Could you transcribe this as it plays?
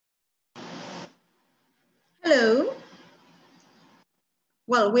Hello.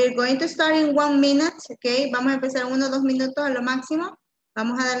 Well, we're going to start in 1 minute, okay? Vamos a empezar 1 o 2 minutos a lo máximo.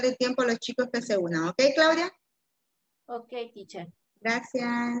 Vamos a darle tiempo a los chicos que se unan, ¿ok, Claudia? Ok, teacher.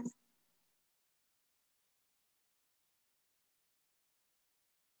 Gracias.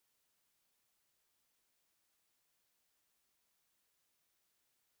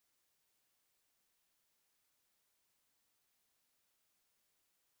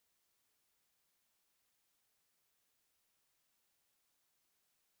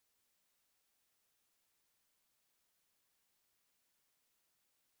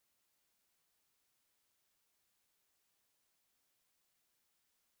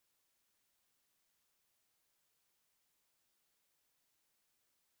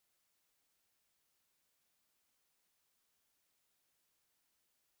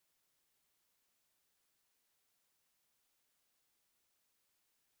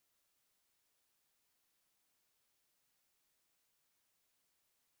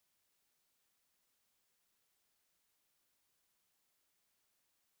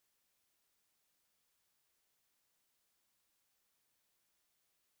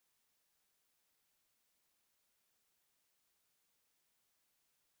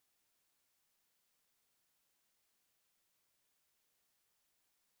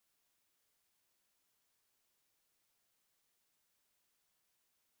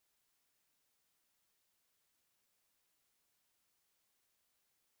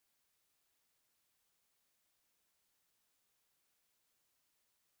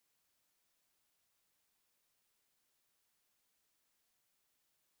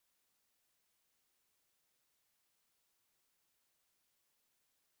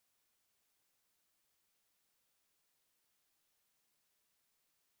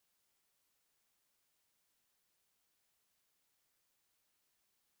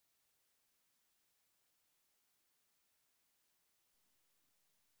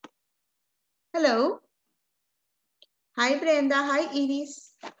 Hello. Hi, Brenda. Hi,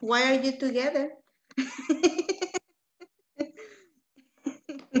 Iris. Why are you together?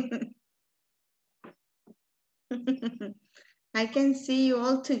 I can see you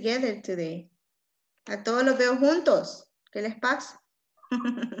all together today. A todos los veo juntos. ¿Qué les pasa?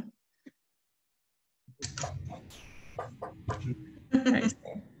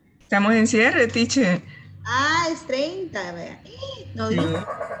 Estamos en cierre, teacher. Ah, es 30, vea. No Sí. dice.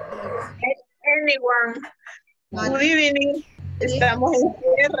 Anyone. No, Good evening. Estamos en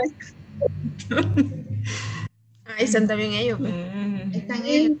cierre. Ahí están también ellos. Pues. Están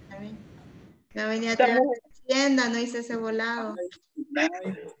ellos también. No venía a traer la tienda, no hice ese volado.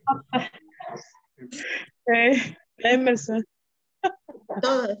 Emerson.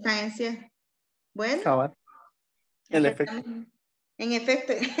 Todos están en cierre. Bueno. Cabal. El efecto. En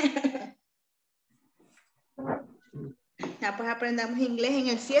efecto. Ya pues aprendamos inglés en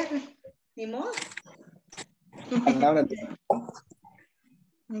el cierre. Ni modo. Palabras.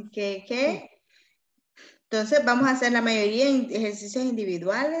 Ok. Entonces vamos a hacer la mayoría en ejercicios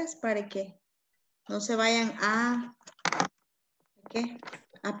individuales para que no se vayan a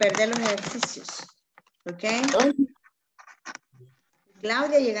perder los ejercicios. ¿Ok?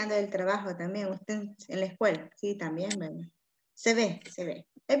 Claudia llegando del trabajo también. Usted en la escuela. Sí, también. ¿verdad? Se ve.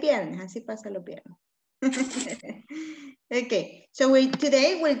 Es viernes, así pasa los viernes. Okay, so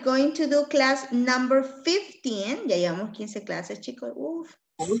today we're going to do class number 15. Ya llevamos 15 clases, chicos. Uf.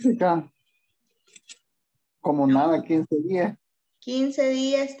 Música. Como nada, 15 días. 15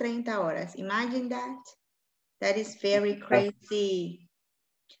 días, 30 horas. Imagine that. That is very crazy.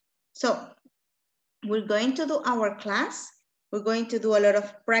 So, we're going to do our class. We're going to do a lot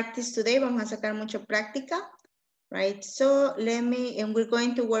of practice today. Vamos a sacar mucha práctica. Right, so and we're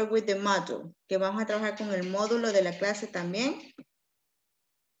going to work with the module, que vamos a trabajar con el módulo de la clase también.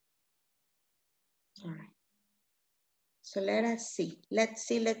 All right. So let us see. Let's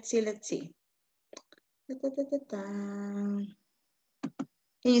see. Can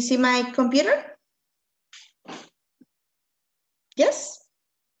you see my computer? Yes?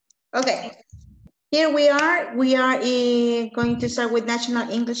 Okay. Here we are. We are going to start with National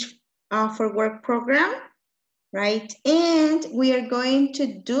English for Work program. Right, and we are going to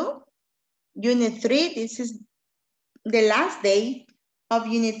do Unit 3. This is the last day of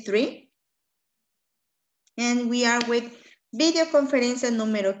Unit 3. And we are with Videoconferencia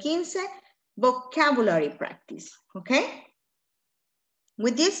número 15, vocabulary practice, okay?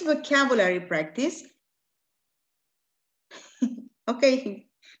 With this vocabulary practice, okay,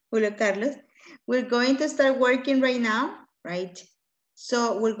 Julio Carlos, we're going to start working right now, right?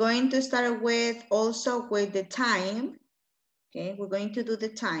 So we're going to start with also with the time, okay? We're going to do the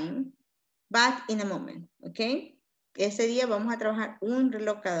time. back in a moment, ¿ok? Ese día vamos a trabajar un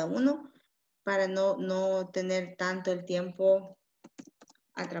reloj cada uno para no tener tanto el tiempo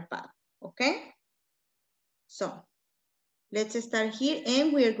atrapado, ¿ok? So, let's start here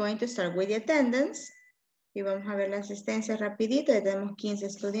and we are going to start with the attendance. Y vamos a ver la asistencia rapidito. Ya tenemos 15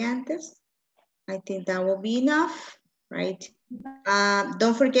 estudiantes. I think that will be enough, right?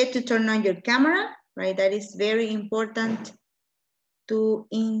 Don't forget to turn on your camera, right? That is very important to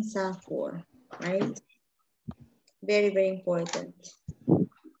INSAFORP, right? Very, very important.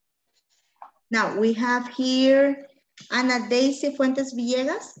 Now, we have here Ana Daisy Fuentes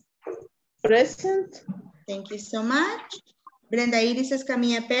Villegas. Present. Thank you so much. Brenda Iris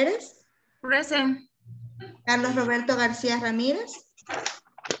Escamilla Pérez. Present. Carlos Roberto García Ramírez.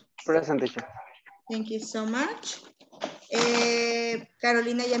 Present, teacher. Thank you so much.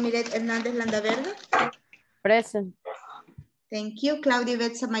 Carolina Yamilet Hernández Landaverde. Present. Thank you. Claudia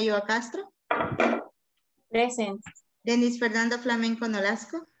Betsa Mayoa Castro. Present. Denis Fernando Flamenco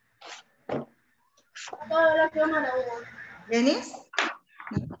Nolasco. Denis.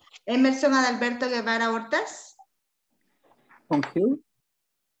 Emerson Adalberto Guevara Hortas. Thank you.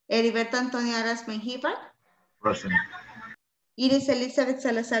 Heriberto Antonio Aras Mengíbar. Present. Iris Elizabeth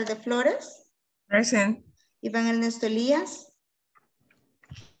Salazar de Flores. Present. Iván Ernesto Elías.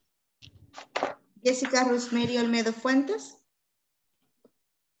 Jessica Rosemary Olmedo Fuentes.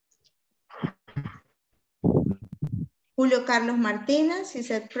 Julio Carlos Martínez, he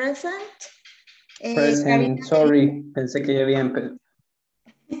said present. Present, sorry, pensé que ya habían.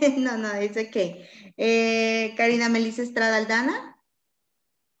 No, it's okay. Karina Melissa Estrada Aldana.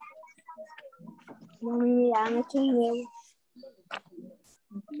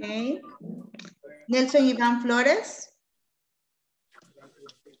 Okay. Nelson Iván Flores.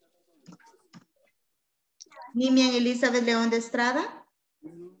 Nimian Elizabeth León de Estrada.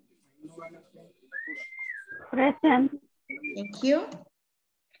 Present. Thank you.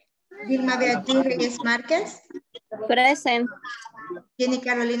 Vilma Beatriz Reyes Márquez. Present. Jenny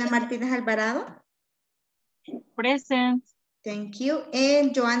Carolina Martínez Alvarado. Present. Thank you.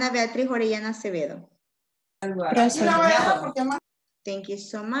 And Joana Beatriz Orellana Acevedo. Present. Thank you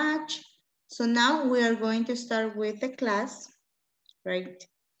so much. So now we are going to start with the class, right?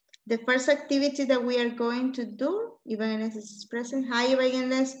 The first activity that we are going to do, Iván Ernesto is present. Hi, Iván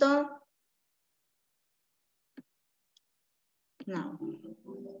Ernesto. Now,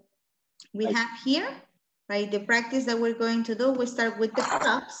 we have here, right, the practice that we're going to do. We start with the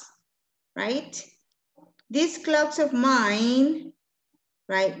clocks, right? These clocks of mine,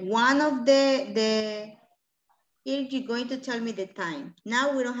 right, one of here you're going to tell me the time.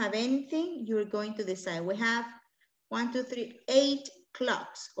 Now we don't have anything, you're going to decide. We have 1, 2, 3, 8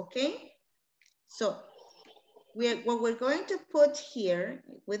 clocks, okay? So what we're going to put here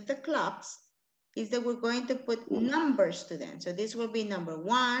with the clocks is that we're going to put numbers to them. So this will be number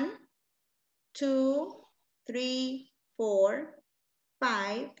 1, 2, 3, 4,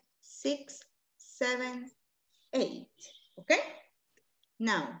 5, 6, 7, 8. Okay?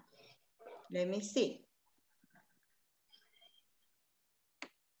 Now, let me see.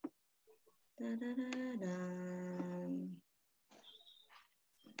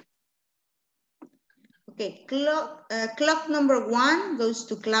 Okay, clock number 1 goes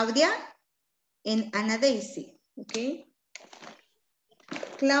to Claudia and Ana Daisy. Okay?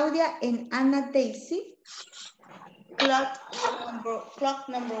 Claudia and Ana Daisy, clock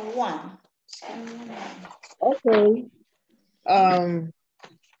number 1. Okay.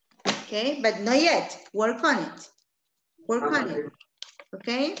 Okay, but not yet. Work on it. Work on it.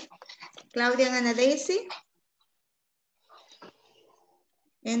 Okay? Claudia and Ana Daisy.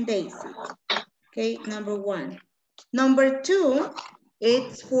 And Daisy. Okay, number 1. Number 2,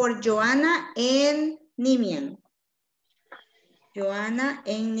 it's for Joanna and Nimian. Joanna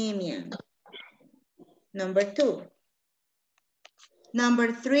and Nimian. Number 2.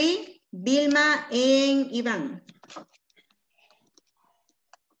 Number 3, Vilma and Iván.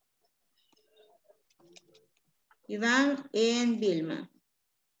 Iván and Vilma.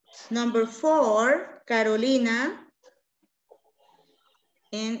 Number 4, Carolina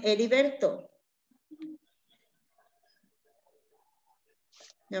and Heriberto.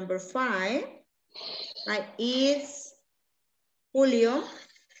 Number 5 is Julio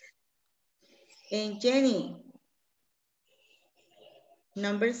and Jenny.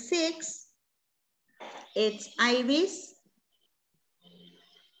 Number 6, it's Iris,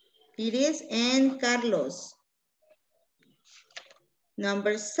 Iris and Carlos.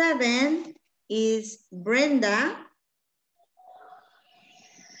 Number 7 is Brenda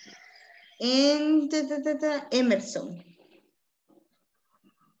and Emerson.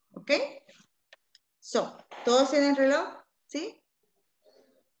 Ok, Okay? So, ¿todos tienen reloj? ¿Sí?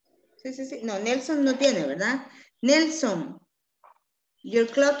 Sí. No, Nelson no tiene, ¿verdad? Nelson, your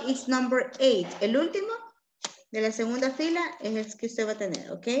clock is number 8. El último de la segunda fila es el que usted va a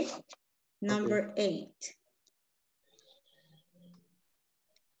tener, ¿ok? Number 8.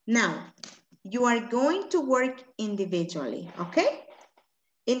 Now, you are going to work individually, ¿ok?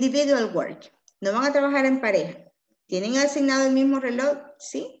 Individual work. No van a trabajar en pareja. ¿Tienen asignado el mismo reloj?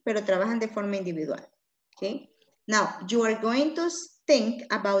 Sí, pero trabajan de forma individual, ¿ok? Now, you are going to think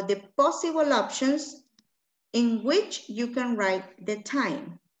about the possible options in which you can write the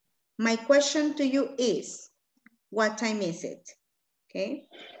time. My question to you is, what time is it? Okay.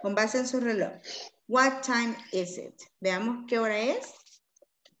 Con base en su reloj. What time is it? Veamos qué hora es.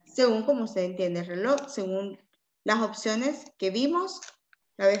 Según como usted entiende el reloj, según las opciones que vimos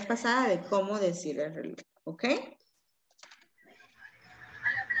la vez pasada de cómo decir el reloj. ¿Ok?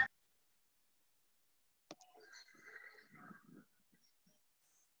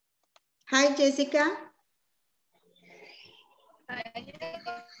 Hi, Jessica.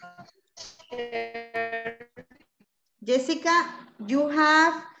 Jessica, you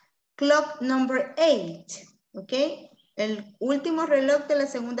have clock number 8, ¿ok? El último reloj de la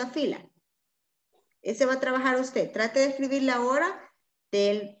segunda fila. Ese va a trabajar usted. Trate de escribir la hora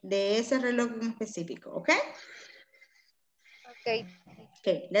de ese reloj en específico, ¿ok? Ok. Ok,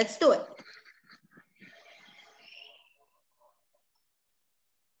 let's do it.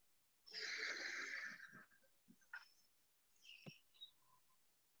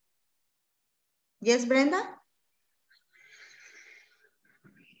 Yes, Brenda?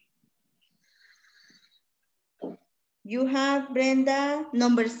 You have, Brenda,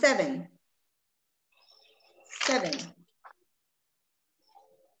 number 7. 7.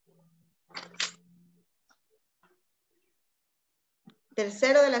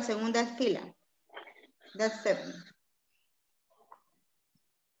 Tercero de la segunda fila. That's 7.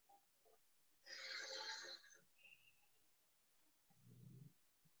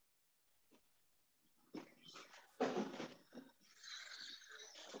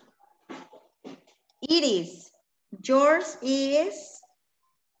 It is. Yours is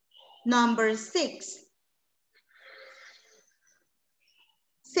number 6.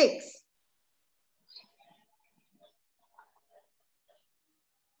 6.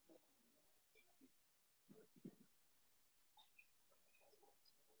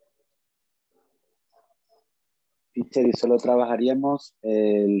 Teacher, y solo trabajaríamos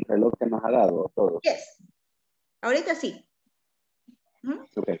el reloj que nos ha dado, todos. Yes. Ahorita sí.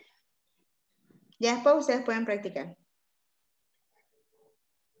 Ok. Ya después ustedes pueden practicar.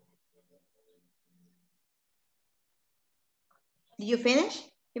 Did you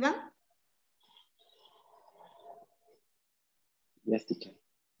finish, Iván? Yes, teacher.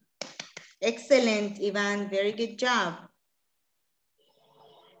 Excellent, Iván. Very good job.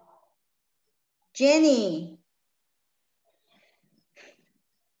 Jenny.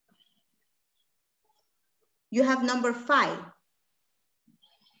 You have number 5.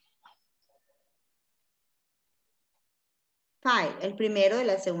 5, el primero de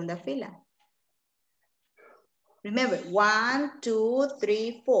la segunda fila. Remember, 1, 2,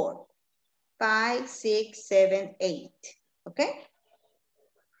 3, 4, 5, 6, 7, 8. ¿Ok?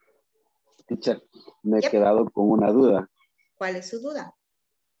 Teacher, me he Yep. quedado con una duda. ¿Cuál es su duda?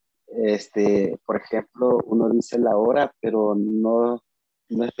 Por ejemplo, uno dice la hora, pero no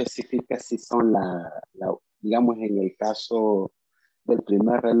especifica si son digamos, en el caso del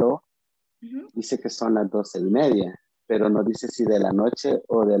primer reloj, dice que son las 12:30, pero no dice si de la noche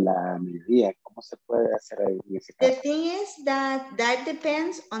o de la mediodía. ¿Cómo se puede hacer ahí en ese The caso? thing is that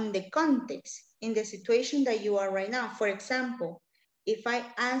depends on the context in the situation that you are right now. For example, if I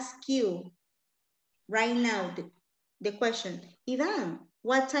ask you right now the question, Ivan,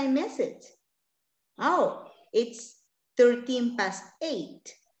 what time is it? Oh, it's 13 past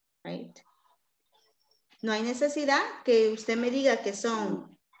 8, right? No hay necesidad que usted me diga que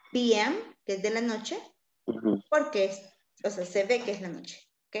son PM, que es de la noche, porque se ve que es la noche,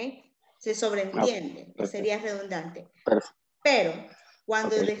 ¿ok? Se sobreentiende, sería redundante. Perfecto. Pero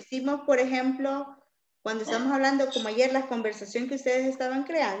cuando decimos, por ejemplo, cuando estamos hablando como ayer, la conversación que ustedes estaban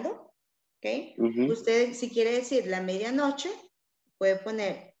creando, ¿ok? Usted si quiere decir la medianoche, puede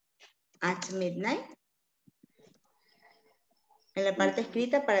poner at midnight en la parte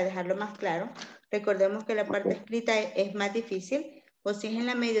escrita para dejarlo más claro. Recordemos que la parte escrita es más difícil. O si es en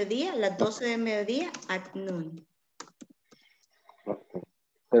la mediodía, las 12 de mediodía, at noon.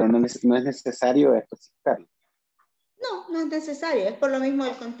 Pero no es necesario especificarlo. No, no es necesario. Es por lo mismo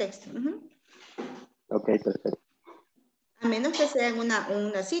el contexto. Ok, perfecto. A menos que sea en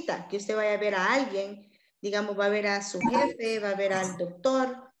una cita, que usted vaya a ver a alguien, digamos, va a ver a su jefe, va a ver al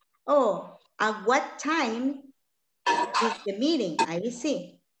doctor. Oh, at what time is the meeting? Ahí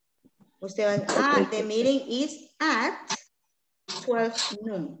sí. Usted va, the meeting is at 12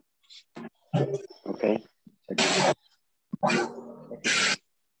 noon. Okay.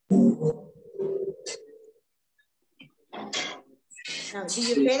 Now, did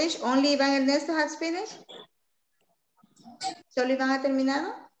you finish? Only Iván Ernesto has finished? ¿Solo Iván ha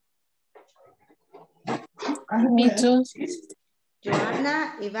terminado? Me too.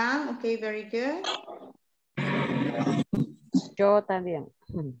 Joanna, Iván, okay, very good. Yo también.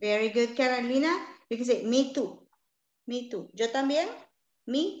 Very good, Carolina. You can say, me too. Me too. Yo también,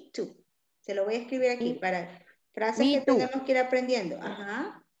 me too. Se lo voy a escribir aquí para frases Me que too. tenemos que ir aprendiendo.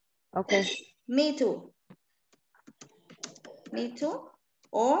 Ajá. Ok. Me too. Me too.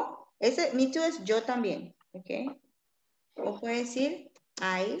 O ese me too es yo también. Ok. O puede decir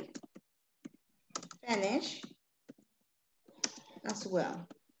I finish as well.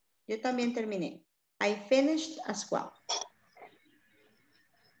 Yo también terminé. I finished as well.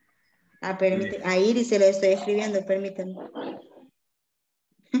 Ah, permíteme. A Iris se lo estoy escribiendo, permítanme.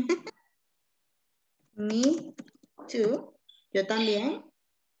 Me too. Yo también.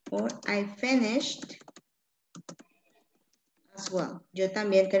 Or I finished as well. Yo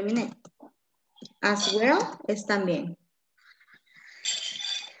también terminé. As well es también.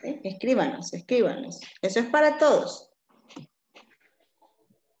 ¿Sí? Escríbanos, escríbanos. Eso es para todos.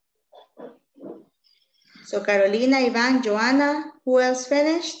 So Carolina, Iván, Joanna, who else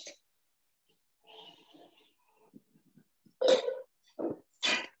finished?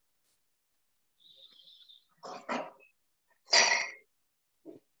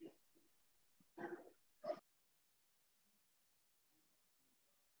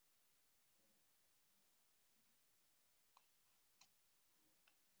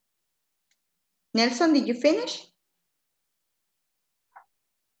 Nelson, did you finish?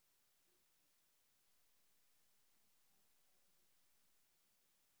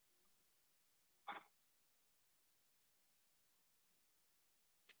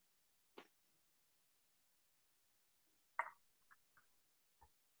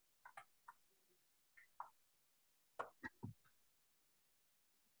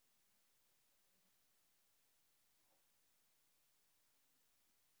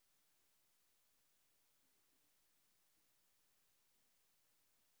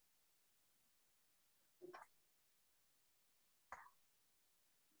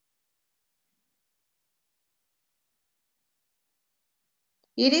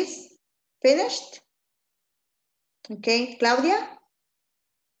 Iris, finished? Okay, Claudia?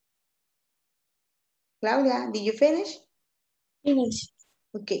 Claudia, did you finish? Finish.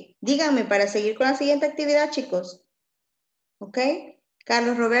 Ok, díganme para seguir con la siguiente actividad, chicos. Ok,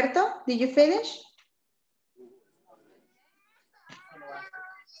 Carlos Roberto, did you finish?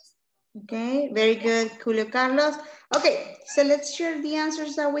 Okay, very good, Julio Carlos. Okay, so let's share the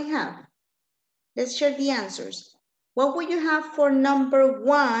answers that we have. Let's share the answers. What would you have for number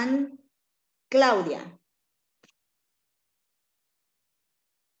 1, Claudia?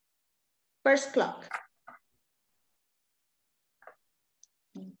 First clock.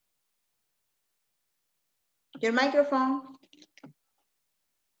 Your microphone.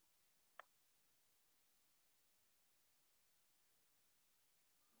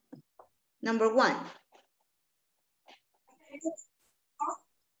 Number 1.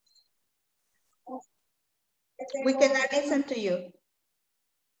 We cannot listen to you.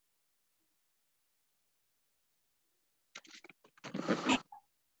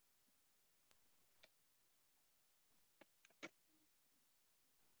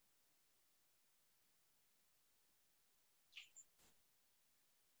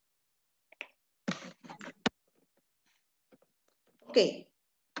 Okay.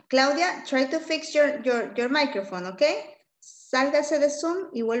 Claudia, try to fix your microphone, okay? Sálgase de Zoom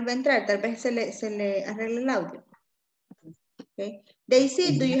y vuelve a entrar. Tal vez se le arregle el audio. Okay.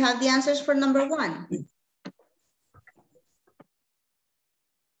 Daisy, do you have the answers for number 1?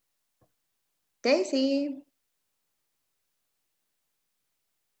 Daisy.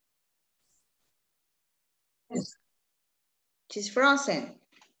 She's frozen.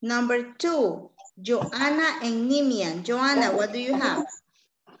 Number 2, Joanna and Nimian. Joanna, what do you have?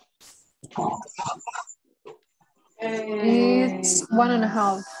 It's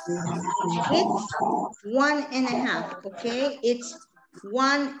 1.5. It's 1.5, okay? It's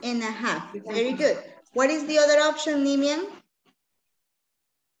 1.5. Very good. What is the other option, Nimian?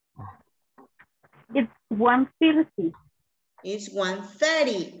 It's 1:30. It's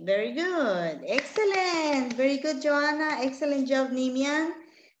 1:30. Very good. Excellent. Very good, Joanna. Excellent job, Nimian.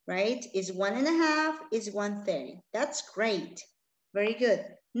 Right? It's 1:30. It's 1:30. That's great. Very good.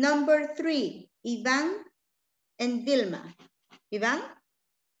 Number 3, Ivan and Vilma. Ivan,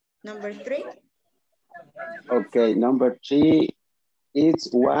 number 3. Okay, number 3, it's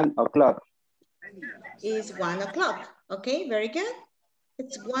 1 o'clock. Is 1 o'clock. Okay, very good.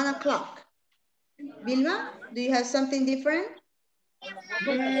 It's 1 o'clock. Vilma, do you have something different?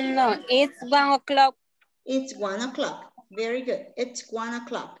 No, it's 1 o'clock. It's 1 o'clock. Very good. It's 1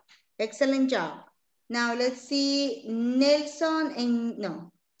 o'clock. Excellent job. Now let's see Nelson and,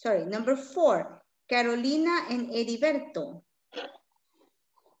 no, sorry, number 4, Carolina and Heriberto.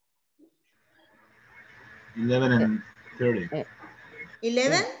 11:30.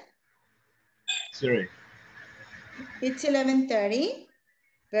 11? Sorry. It's 11:30.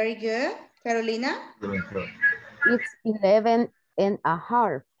 Very good. Carolina? 11:30. It's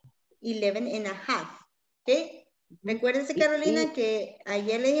 11:30. 11:30. ¿Ok? Recuérdense, Carolina, que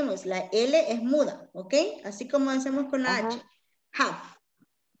ayer le dijimos, la L es muda, ¿ok? Así como hacemos con la H. Half.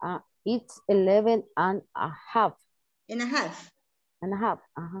 It's 11:30. And a half.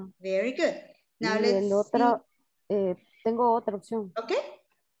 Very good. Now Y let's el otro, tengo otra opción. see. Okay.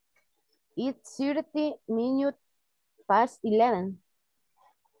 It's 30 minutes past 11.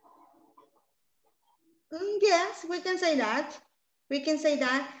 Yes, we can say that. We can say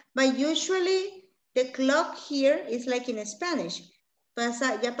that. But usually the clock here is like in Spanish.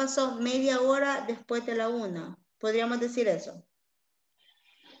 Ya pasó media hora después de la 1. ¿Podríamos decir eso?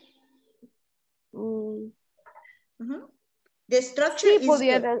 The structure is good.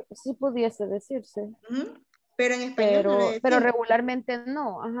 Sí pudiese decirse. Pero en español no lo decimos. Pero regularmente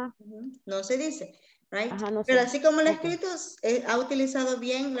no. Ajá. No se dice, right? No pero sé. así como lo he escrito, ha utilizado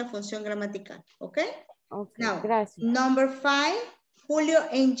bien la función gramatical, ¿ok? Okay, Now, gracias. number 5, Julio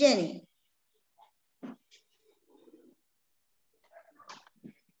and Jenny.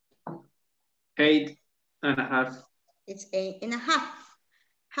 Eight and a half. It's 8.5.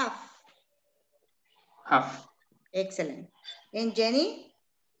 Half. Excellent. And Jenny?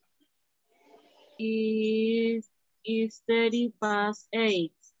 Is 30 past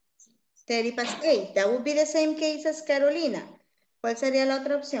 8. 30 past 8. That would be the same case as Carolina. ¿Cuál sería la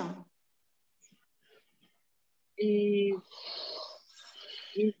otra opción? It's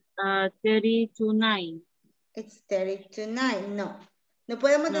 30 to 9. It's 30 to 9. No. No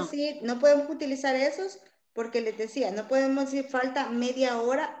podemos decir, no podemos utilizar esos porque les decía, no podemos decir falta media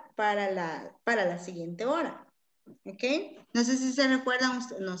hora para la siguiente hora. ¿Ok? No sé si se recuerdan,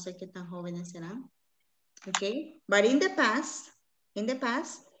 no sé qué tan jóvenes serán. ¿Ok? But in the past,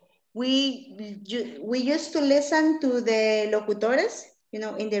 we used to listen to the locutores,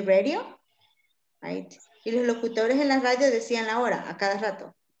 in the radio, right? Y los locutores en la radio decían la hora a cada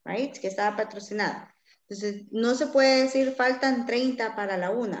rato, right? Que estaba patrocinada. Entonces, no se puede decir faltan 30 para la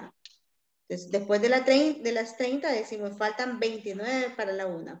 1. Entonces, después de las 30 decimos faltan 29 para la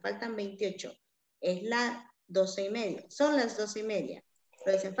 1, faltan 28. Es la 12:30, son las 12:30.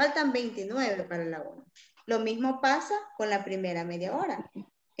 Pero dicen faltan 29 para la 1. Lo mismo pasa con la primera media hora.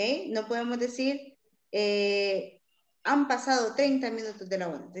 ¿Okay? No podemos decir han pasado 30 minutos de la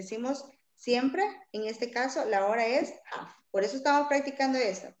 1. Decimos siempre, en este caso, la hora es half. Por eso estamos practicando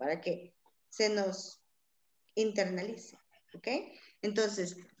esta, para que se nos internalice. ¿Ok?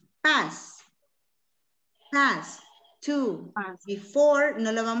 Entonces, past, to, before,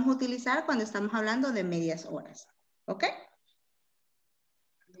 no lo vamos a utilizar cuando estamos hablando de medias horas. ¿Ok?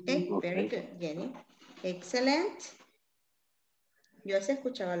 Ok, very good, Jenny. Excellent. Yo así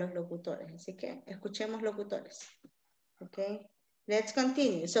escuchaba a los locutores, así que escuchemos locutores. Ok, let's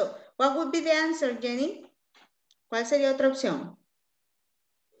continue. So, what would be the answer, Jenny? ¿Cuál sería otra opción?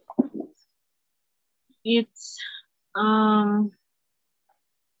 It's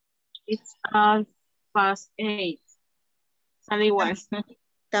past 8. Sale igual.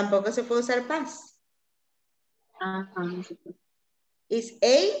 Tampoco se puede usar past. It's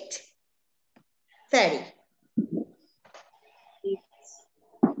 8:30.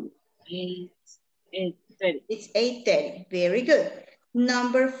 It's 8:30. Very good.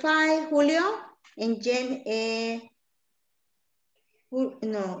 Number 5, Julio. And Jen,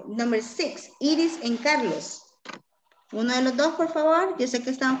 no, number 6, Iris and Carlos. Uno de los dos, por favor. Yo sé que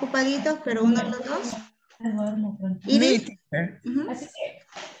están ocupaditos, pero uno de los dos. Iris.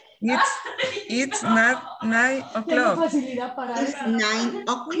 It's not 9 o'clock. It's 9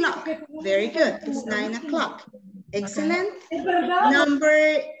 o'clock. Very good. It's 9 o'clock. Excellent.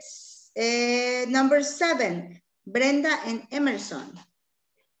 Number 7, Brenda and Emerson.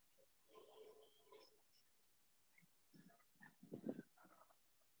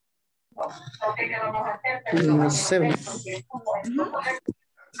 7.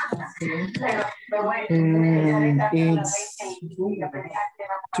 It's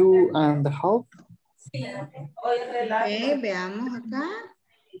 2.5. Okay, veamos acá.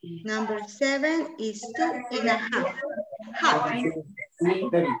 Number 7 is 2.5. Half.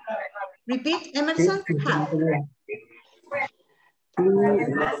 Repeat, Emerson, half.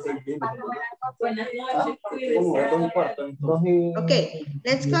 Okay,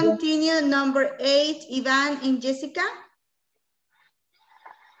 let's continue. Number 8, Ivan and Jessica.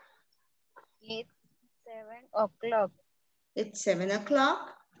 It's 7 o'clock. It's 7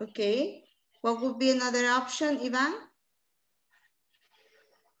 o'clock. Okay. What would be another option, Ivan?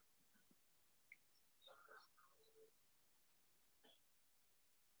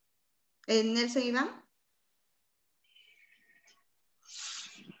 Nelson, Ivan?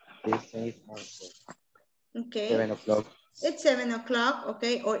 Okay. 7 o'clock. It's 7 o'clock,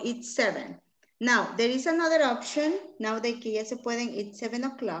 okay, or it's 7. Now, there is another option. Now de que ya se pueden, it's 7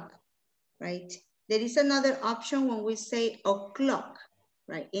 o'clock, right? There is another option when we say o'clock,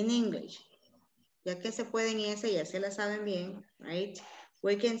 right, in English. Ya que se pueden y esa ya se la saben bien, right?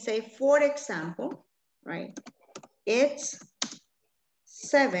 We can say, for example, right, it's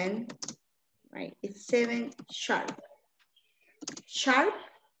 7, right? It's 7 sharp. Sharp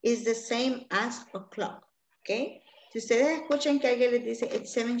is the same as o'clock, okay? Si ustedes escuchan que alguien les dice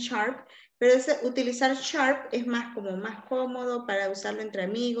it's 7 sharp, pero utilizar sharp es más como más cómodo para usarlo entre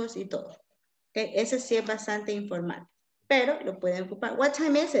amigos y todo. Okay? Ese sí es bastante informal, pero lo pueden ocupar. What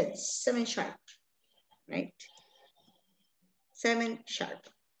time is it? 7 sharp, right? 7 sharp.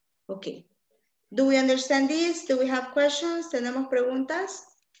 Okay. Do we understand this? Do we have questions? ¿Tenemos preguntas?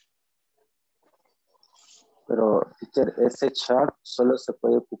 Pero, teacher, ese sharp solo se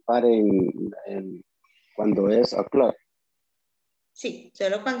puede ocupar en cuando es o'clock. Sí,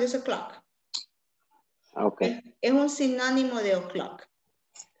 solo cuando es o'clock. Okay. Es un sinónimo de o'clock.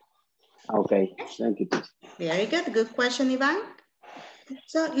 Okay, thank you, teacher. Very good. Good question, Ivan.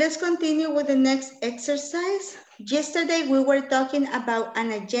 So let's continue with the next exercise. Yesterday, we were talking about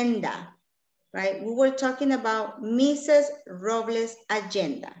an agenda, right? We were talking about Mrs. Robles'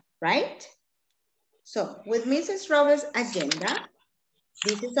 agenda, right? So with Mrs. Robles' agenda,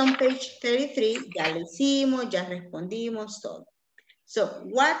 this is on page 33. Ya lo hicimos, ya respondimos todo. So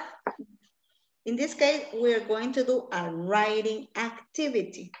what, in this case, we are going to do a writing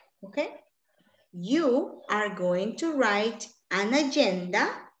activity, okay? You are going to write an agenda,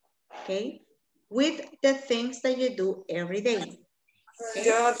 okay, with the things that you do every day. Okay?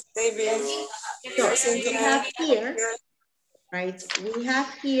 So we have here, right, we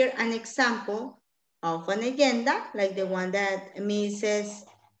have here an example of an agenda, like the one that Mrs.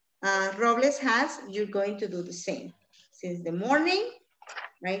 Robles has. You're going to do the same. Since the morning,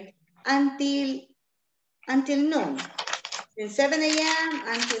 right, until noon. Since 7 a.m.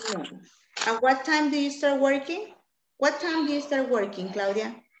 until noon. At what time do you start working? What time do you start working,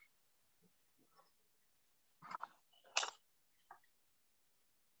 Claudia?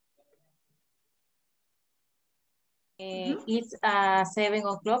 It's 7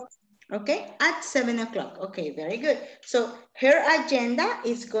 o'clock. Okay, at 7 o'clock. Okay, very good. So her agenda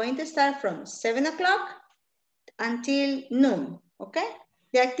is going to start from 7 o'clock until noon, okay?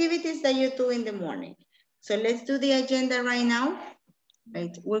 The activities that you do in the morning. So let's do the agenda right now.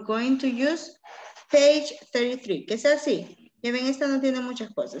 Right, we're going to use page 33, que es así. Ya ven, esta no tiene muchas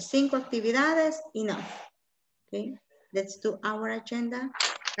cosas. 5 actividades y no. Okay, let's do our agenda.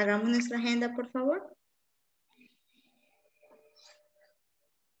 Hagamos nuestra agenda, por favor.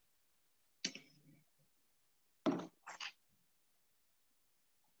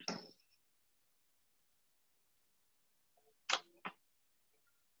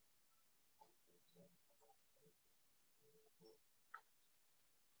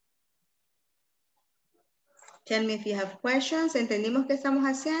 Tell me if you have questions. ¿Entendimos qué estamos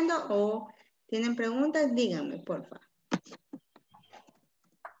haciendo o tienen preguntas? Díganme, por favor.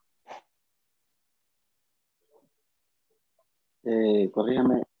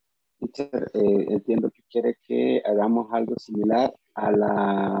 Corríjame, teacher, entiendo que quiere que hagamos algo similar a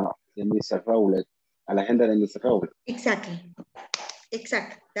la de Mr. Rowley, a la agenda de Mr. Rowley. Exactly.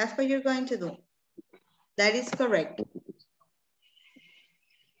 Exactly. That's what you're going to do. That is correct.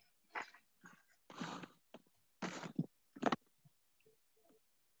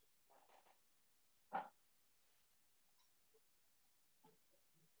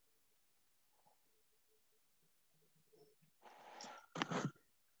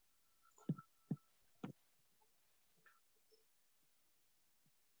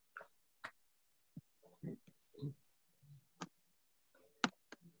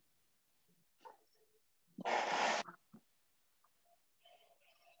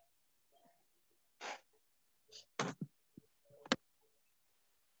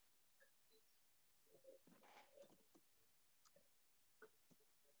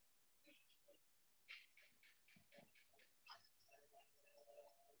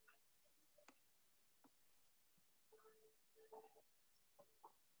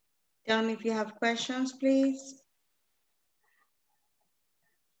 Tell me if you have questions, please.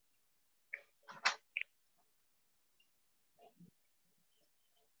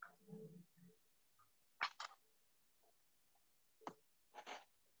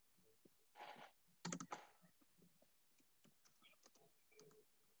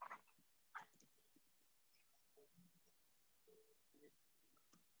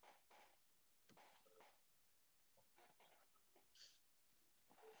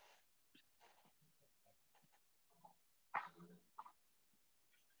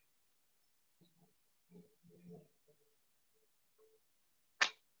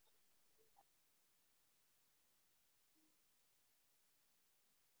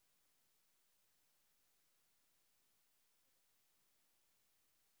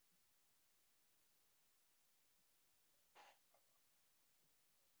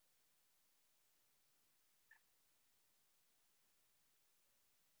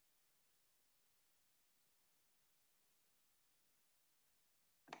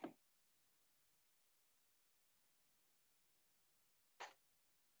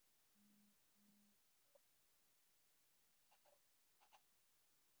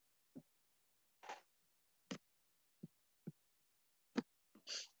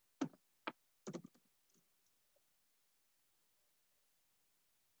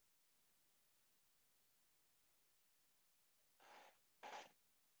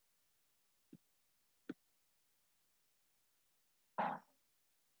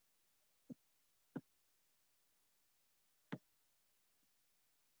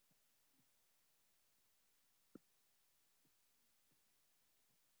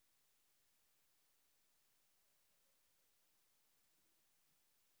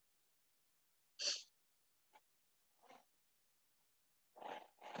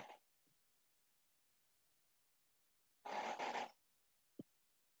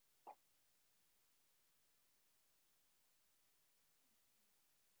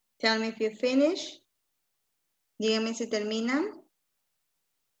 Tell me if you finish. Díganme si terminan.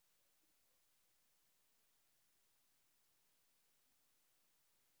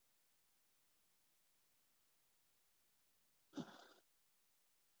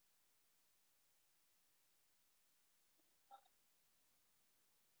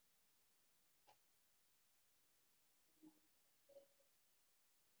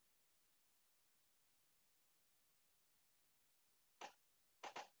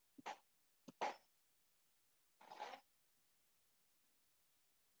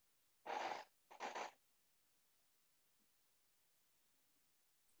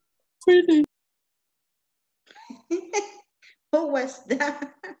 Really? Who was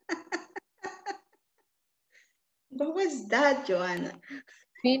that? What was that, Joanna?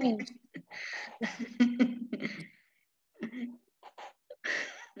 Finish.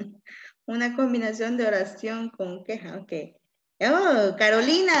 Una combinación de oración con queja. Ok. Oh,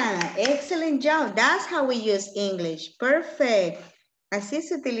 Carolina, excellent job. That's how we use English. Perfect. Así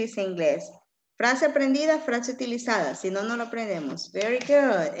se utiliza inglés. Frase aprendida, frase utilizada. Si no, no lo aprendemos. Very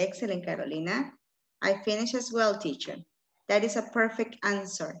good. Excellent, Carolina. I finish as well, teacher. That is a perfect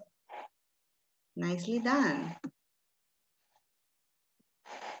answer. Nicely done.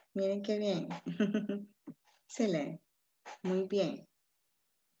 Miren qué bien. Excelente. Muy bien.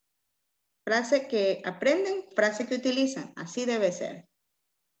 Frase que aprenden, frase que utilizan. Así debe ser.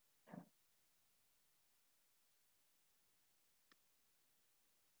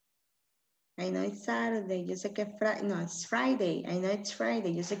 I know it's Saturday. Yo sé que no, it's Friday. I know it's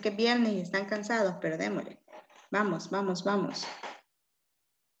Friday. Yo sé que es viernes y están cansados, pero démosle. Vamos, vamos, vamos.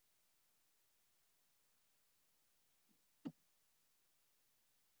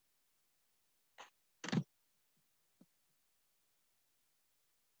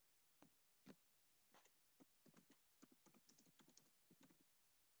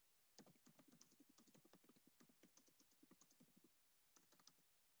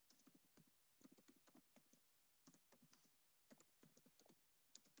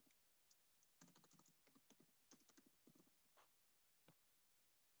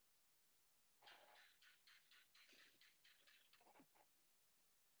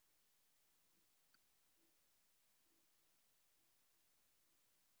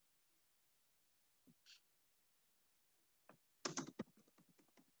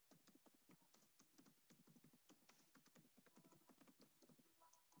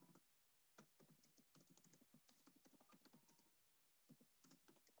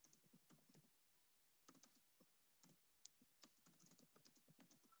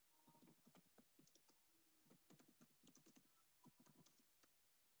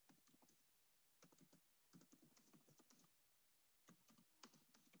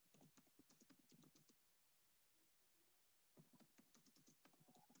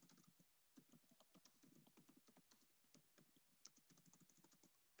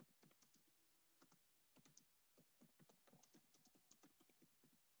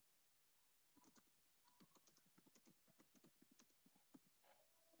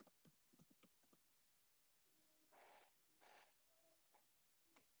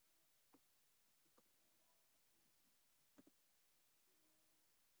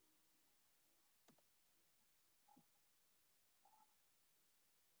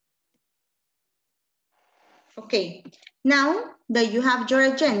 Okay, now that you have your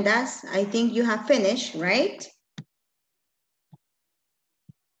agendas, I think you have finished, right?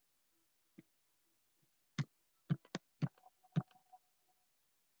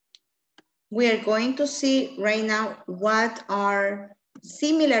 We are going to see right now what are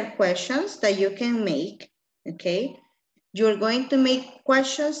similar questions that you can make, okay? You're going to make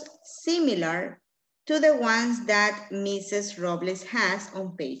questions similar to the ones that Mrs. Robles has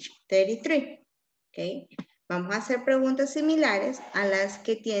on page 33, okay? Vamos a hacer preguntas similares a las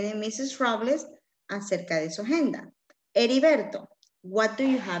que tiene Mrs. Robles acerca de su agenda. Heriberto, what do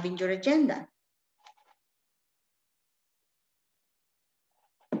you have in your agenda?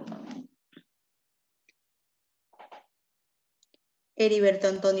 Heriberto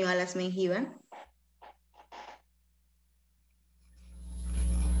Antonio Alas Menjiva.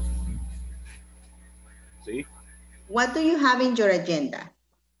 Sí. What do you have in your agenda?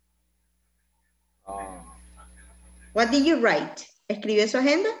 What did you write? ¿Escribió su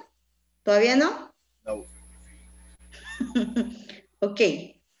agenda? ¿Todavía no? No. Ok.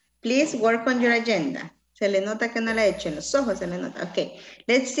 Please work on your agenda. Se le nota que no la ha hecho en los ojos, se le nota. Ok.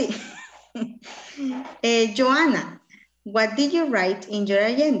 Let's see. Joanna, what did you write in your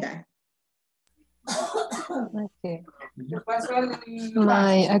agenda? Okay.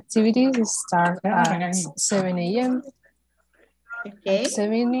 My activities start at 7 a.m. Okay. At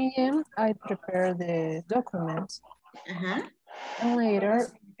 7 a.m. I prepare the documents. Uh-huh. And later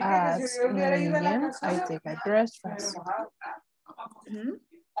at 9 a.m. I take a breakfast. Mm-hmm.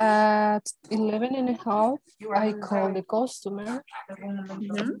 At 11 and a half, I call the customer.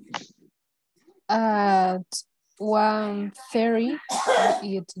 Mm-hmm. At 1:30, I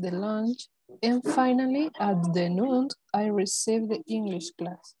eat the lunch. And finally, at the noon, I receive the English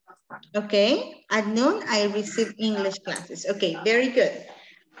class. Okay, at noon, I receive English classes. Okay, very good.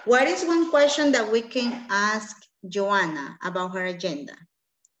 What is one question that we can ask Joanna about her agenda?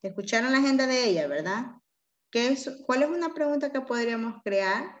 Escucharon la agenda de ella, ¿verdad? ¿Cuál es una pregunta que podríamos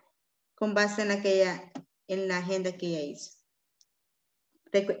crear con base en la agenda que ella hizo?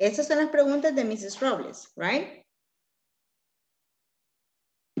 Esas son las preguntas de Mrs. Robles, right?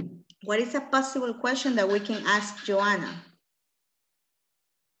 What is a possible question that we can ask Joanna?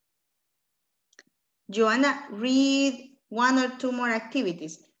 Joanna, read one or two more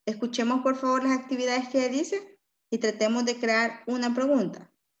activities. Escuchemos por favor las actividades que ella dice y tratemos de crear una pregunta.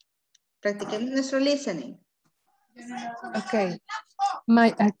 Practiquemos nuestro listening. Okay.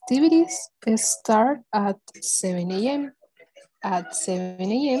 My activities start at 7 a.m. At 7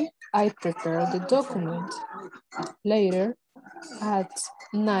 a.m., I prepare the document. Later, at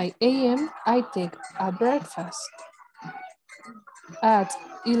 9 a.m., I take a breakfast. At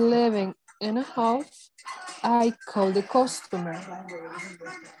 11 and a half, I call the customer.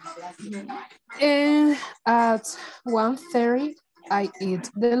 And at 1:30, I eat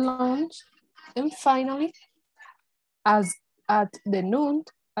the lunch. And finally, at the noon,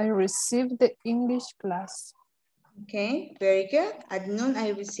 I receive the English class. Okay, very good. At noon,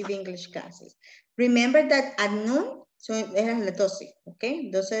 I receive English classes. Remember that at noon, eran las 12, okay?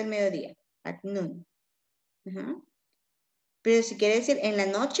 12 del mediodía, at noon. Pero si quiere decir en la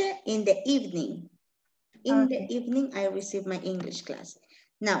noche, in the evening. In the evening, I receive my English class.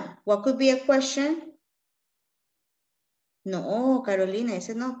 Now, what could be a question? No, Carolina,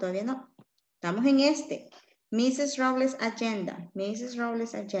 ese no, todavía no. Estamos en este. Mrs. Robles agenda. Mrs.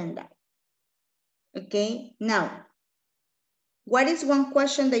 Robles agenda. Okay, now, what is one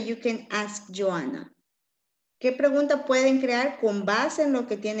question that you can ask Joanna? ¿Qué pregunta pueden crear con base en lo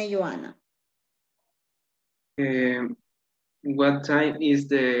que tiene Joanna? What time is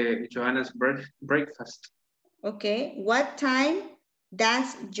the Joanna's breakfast? Okay, what time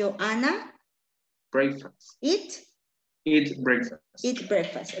does Joanna Breakfast. eat? Eat breakfast. Eat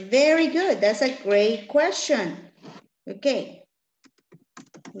breakfast. Very good. That's a great question. Okay.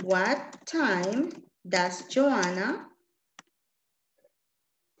 What time does Joanna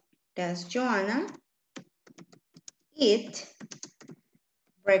eat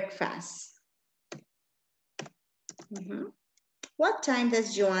breakfast? What time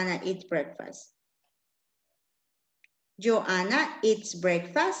does Joanna eat breakfast? Joanna eats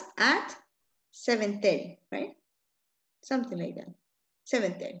breakfast at 7:30, right? Something like that.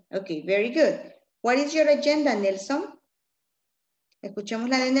 7:30. Okay, very good. What is your agenda, Nelson? Escuchemos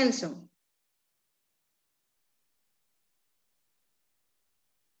la de Nelson.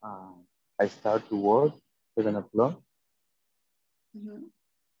 I start to work 7 o'clock.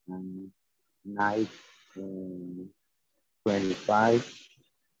 And 9:25,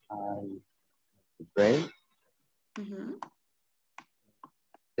 I pray.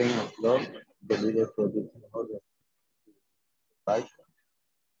 10 o'clock, deliver production order. Right?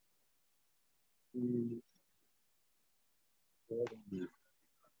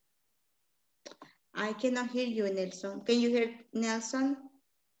 I cannot hear you, Nelson. Can you hear Nelson?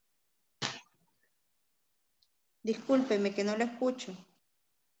 Discúlpeme que no lo escucho.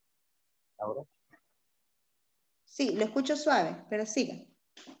 ¿Ahora? Sí, lo escucho suave, pero siga.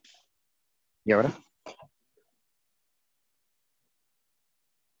 ¿Y ahora?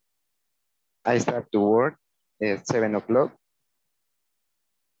 I start to work at 7 o'clock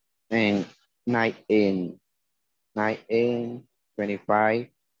and 9:25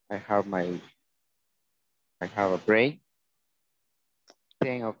 I have a break.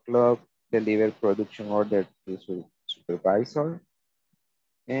 10 o'clock deliver production order to supervisor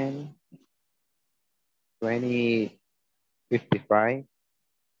and 20:55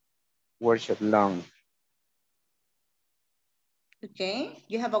 workshop lunch. Okay,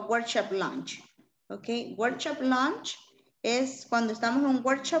 you have a workshop lunch. Okay, workshop lunch es cuando estamos en un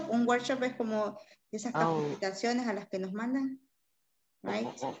workshop es como esas capacitaciones a las que nos mandan, right?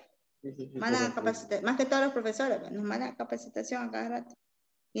 Mandan a capacitar, más que todos los profesores, nos mandan capacitación a cada rato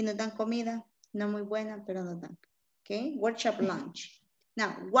y nos dan comida, no muy buena, pero nos dan. Okay, workshop lunch.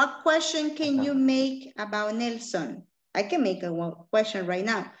 Now, what question can you make about Nelson? I can make a question right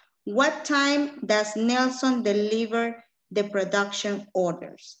now. What time does Nelson deliver the production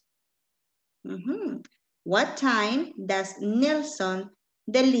orders? What time does Nelson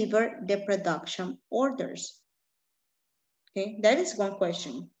deliver the production orders? Okay, that is one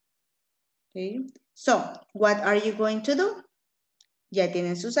question. Okay, so what are you going to do? Ya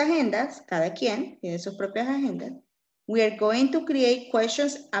tienen sus agendas, cada quien tiene sus propias agendas. We are going to create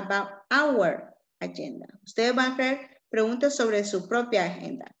questions about our agenda. Ustedes van a crear preguntas sobre su propia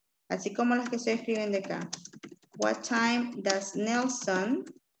agenda, así como las que se escriben de acá. What time does Nelson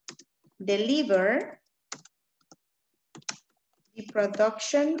deliver the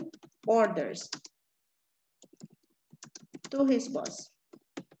production orders to his boss?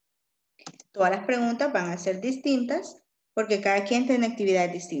 Todas las preguntas van a ser distintas porque cada quien tiene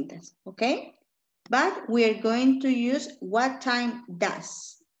actividades distintas, ¿ok? But we are going to use what time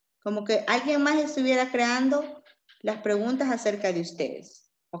does. Como que alguien más estuviera creando las preguntas acerca de ustedes,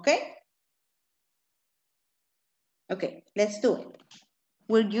 ¿ok? Ok, let's do it.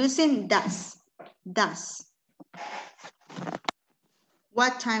 We're using does. Does.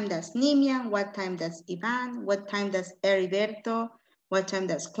 What time does Nimia? What time does Ivan? What time does Heriberto? What time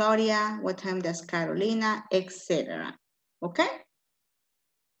does Claudia? What time does Carolina? Etc. Okay?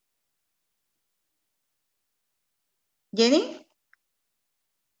 Jenny?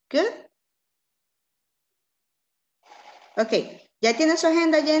 Good? Okay. ¿Ya tiene su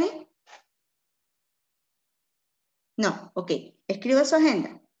agenda, Jenny? No. Ok. Escriba su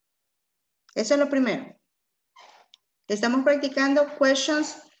agenda. Eso es lo primero. Estamos practicando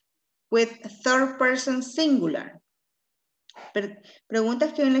questions with third person singular.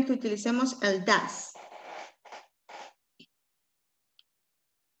 Preguntas que en las que utilicemos el does.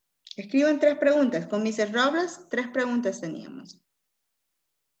 Escriban 3 preguntas. Con Mrs. Robles, 3 preguntas teníamos.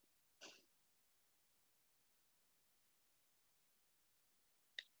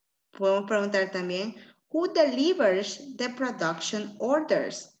 Podemos preguntar también, who delivers the production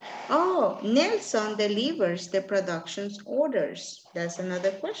orders? Oh, Nelson delivers the production orders. That's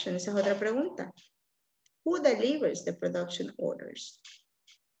another question. Esa es otra pregunta. Who delivers the production orders?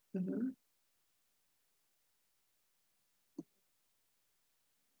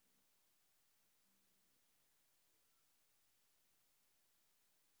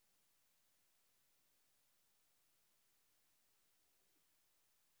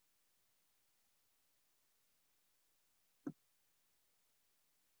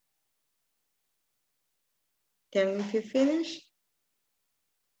 Tell me if you finish.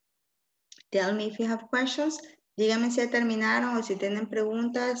 Tell me if you have questions. Díganme si ya terminaron o si tienen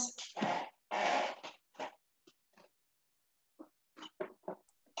preguntas.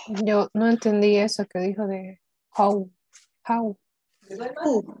 Yo no entendí eso que dijo de how. Who.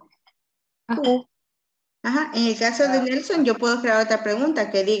 Who. Ajá, en el caso de Nelson, yo puedo crear otra pregunta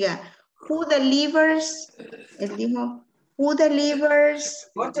que diga, who delivers, él dijo, who delivers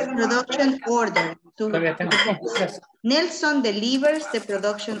the production order? Nelson delivers the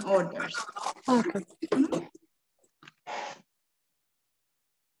production orders. Okay.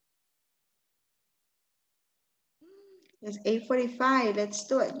 It's 8:45, let's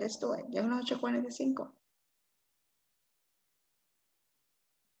do it. Ya son 8:45.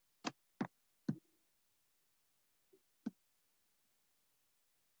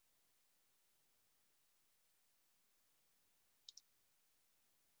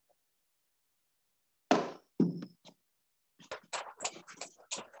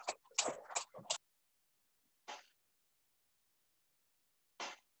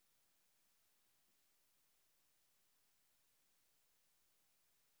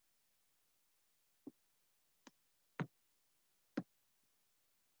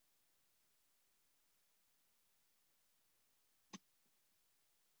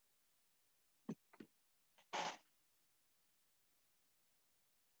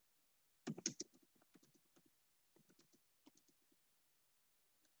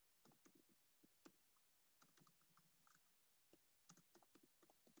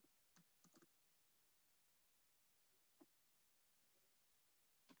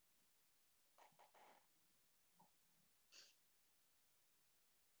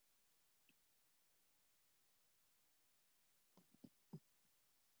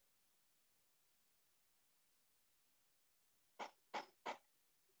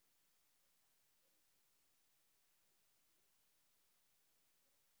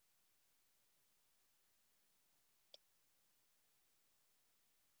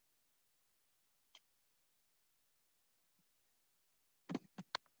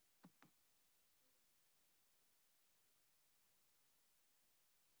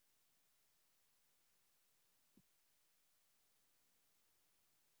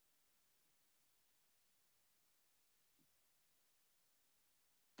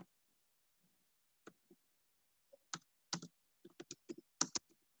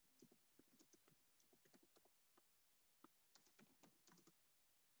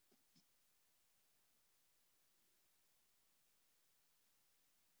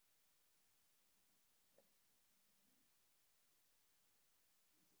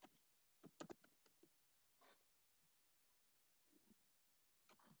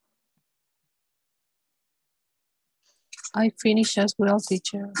 I finish as well,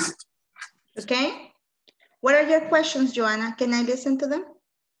 teacher. Okay. What are your questions, Joanna? Can I listen to them?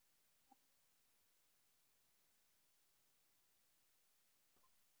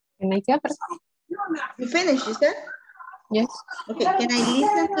 Can I get it? You finished, you said? Yes. Okay, can I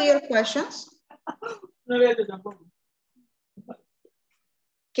listen to your questions?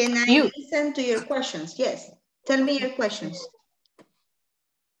 Can I listen to your questions? Yes. Tell me your questions.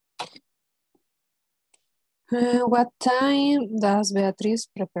 What time does Beatriz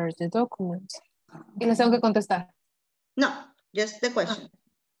prepare the documents? Y les tengo que contestar. No, just the question.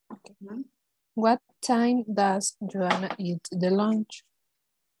 Okay. What time does Joanna eat the lunch?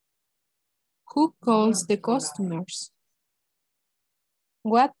 Who calls the customers?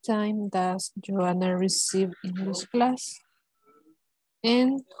 What time does Joanna receive English class?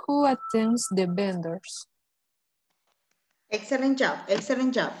 And who attends the vendors? Excellent job,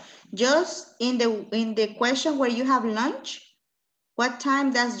 excellent job. Just in the question where you have lunch, what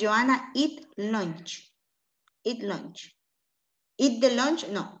time does Joanna eat lunch? Eat lunch. Eat the lunch?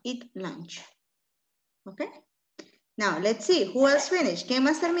 No, eat lunch. Okay. Now, let's see. Who else finished? ¿Quién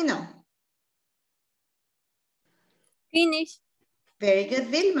más terminó? Finish. Very good,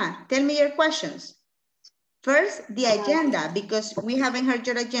 Vilma. Tell me your questions. First, the agenda, because we haven't heard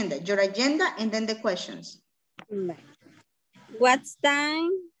your agenda. Your agenda and then the questions. What time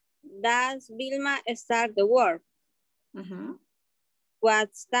does Vilma start the work? What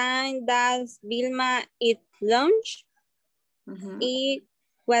time does Vilma eat lunch?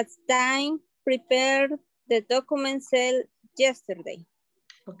 What time prepared the document sale yesterday?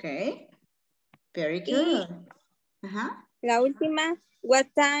 Okay, very good. La última, what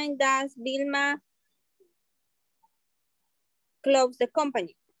time does Vilma close the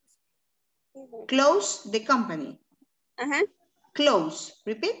company? Close the company. Close,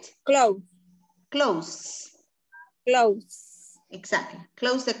 repeat. Close. Close. Close. Exactly,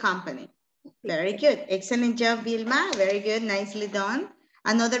 close the company. Very good, excellent job, Vilma. Very good, nicely done.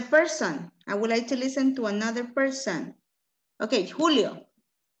 Another person, I would like to listen to another person. Okay, Julio.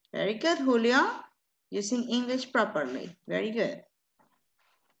 Very good, Julio. Using English properly, very good.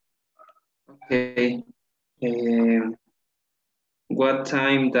 Okay. What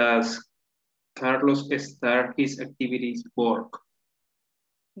time does Carlos start his activities work?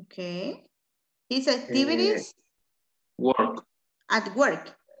 Okay. His activities? Work. At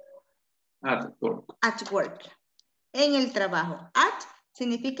work. At work. At work. En el trabajo. At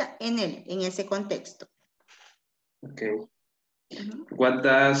significa en él, en ese contexto. Okay. What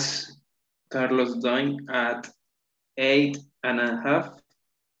does Carlos do at 8:30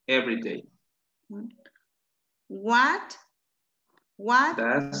 every day? What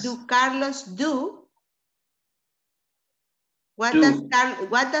do Carlos do? What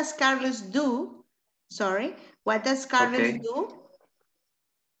does Carlos do? Sorry. What does Carlos do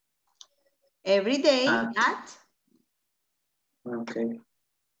every day at? Okay.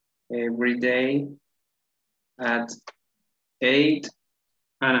 Every day at 8:30.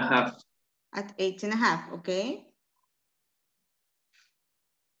 At 8:30, okay.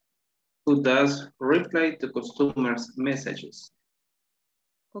 Who does reply to customers' messages?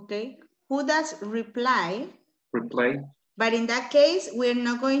 Okay. Who does reply? Reply. But in that case, we're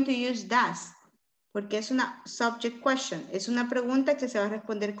not going to use does, porque es una subject question. Es una pregunta que se va a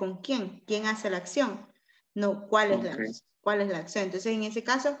responder con quién. ¿Quién hace la acción? No, ¿cuál es la acción? Entonces, en ese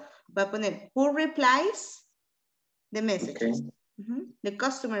caso, va a poner who replies the messages. The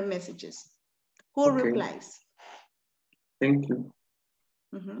customer messages. Who replies? Thank you.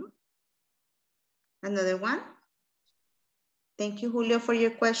 Another one. Thank you, Julio, for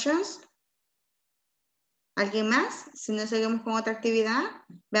your questions. ¿Alguien más? Si no, seguimos con otra actividad.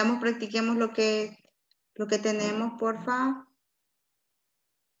 Veamos, practiquemos lo que tenemos, por favor.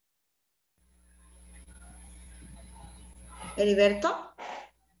 Heriberto,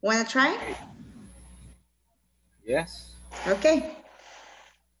 wanna try? Yes. Okay.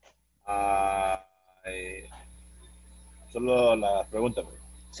 Solo la pregunta.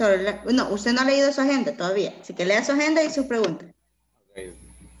 No, usted no ha leído su agenda todavía. Así que lea su agenda y su pregunta. Okay.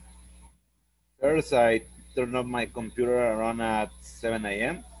 First, I turn off my computer around at 7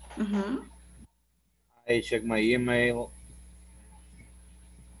 a.m. I check my email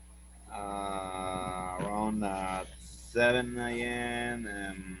around at 7 a.m.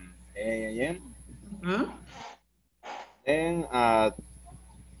 and 8 a.m. Then at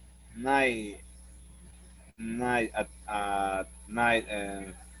night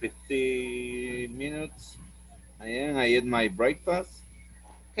and 15 minutes, and I eat my breakfast.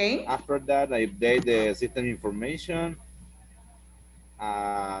 Okay. After that, I update the system information.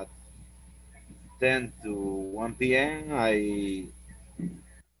 At 10 to 1 p.m. I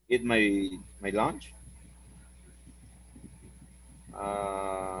eat my lunch.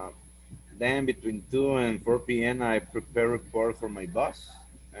 Then between 2 and 4 p.m. I prepare report for my boss.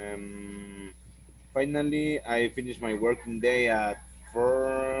 Finally, I finish my working day at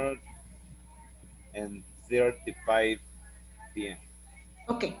 4 and 35 p.m.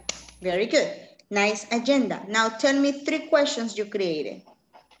 Okay, very good. Nice agenda. Now tell me 3 questions you created.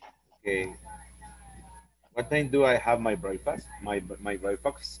 Okay. What time do I have my breakfast? My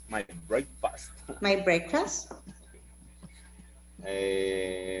breakfast. My breakfast. My breakfast.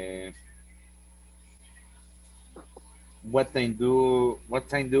 What time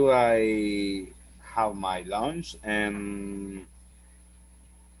do I have my lunch? And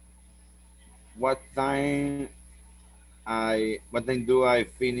what time do I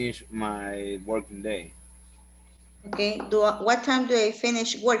finish my working day? Okay, what time do I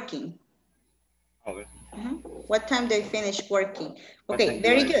finish working? Okay. What time do I finish working? Okay,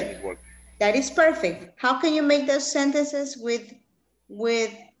 very good. That is perfect. How can you make those sentences with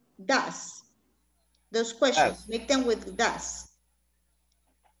does? Those questions, make them with does.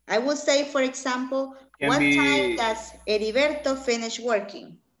 I would say, for example, what time does Heriberto finish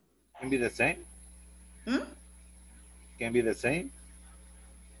working? Can be the same. Can be the same.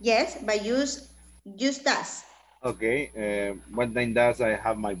 Yes, but use does. Okay. What time does I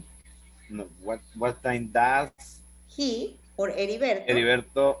have my? No. What time does he or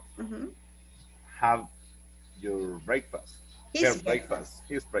Heriberto have your breakfast? His breakfast.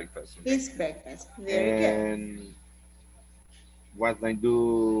 His breakfast. Okay. His breakfast. Very good. And what time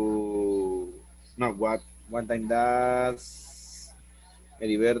do? No. What time does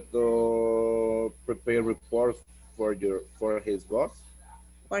Heriberto prepare reports for his boss?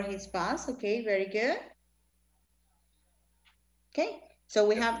 For his boss. Okay. Very good. Okay. So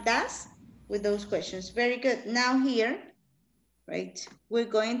we have does with those questions. Very good. Now here, right, we're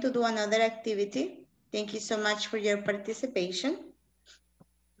going to do another activity. Thank you so much for your participation.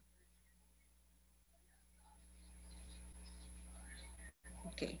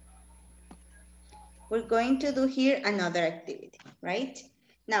 Okay. We're going to do here another activity, right?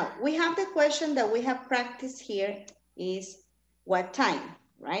 Now, we have the question that we have practiced here is what time,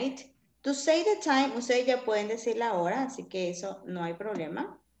 right? To say the time, ustedes ya pueden decir la hora, así que eso no hay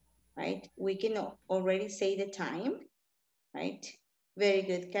problema, right? We can already say the time, right? Very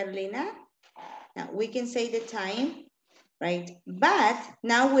good, Carolina. Now, we can say the time, right? But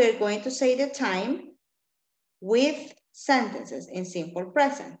now we're going to say the time with sentences in simple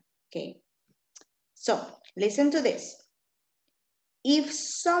present, okay? So, listen to this. If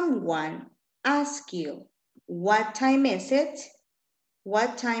someone asks you, what time is it?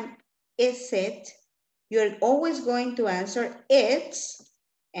 What time is it? You're always going to answer it's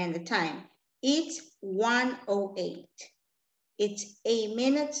and the time. It's 1:08. It's 8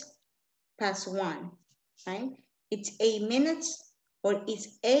 minutes past 1, right? It's 8 minutes or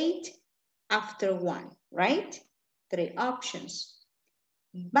it's 8 after 1, right? 3 options.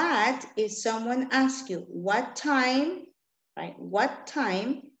 But if someone asks you what time, right? What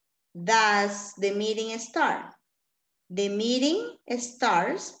time does the meeting start? The meeting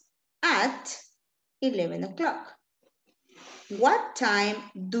starts at 11 o'clock. What time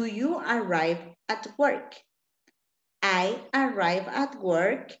do you arrive at work? I arrive at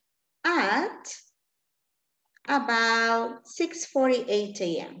work at about 6:48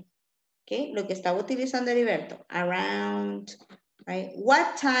 a.m. Okay, lo que estaba utilizando Heriberto, around, right?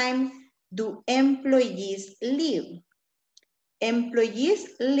 What time do employees leave?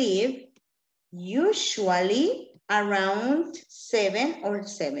 Employees leave usually around 7 or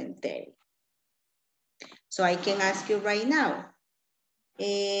 7:30. So I can ask you right now.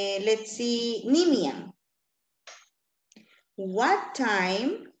 Let's see, Nimian. What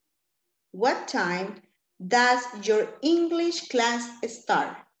time does your English class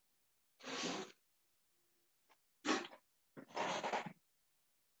start?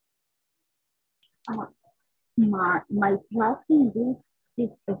 My class English is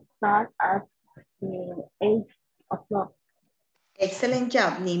start at 8 o'clock. Excellent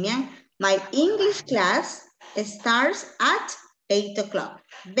job, Nimian. My English class starts at 8 o'clock.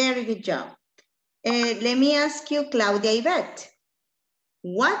 Very good job. Let me ask you, Claudia Yvette.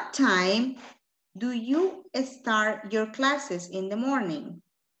 What time do you start your classes in the morning?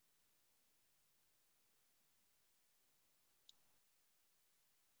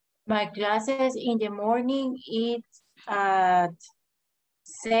 My classes in the morning is at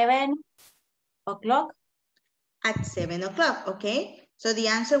 7 o'clock. At 7 o'clock, okay? So the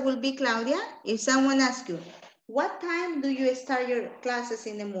answer will be, Claudia, if someone asks you, what time do you start your classes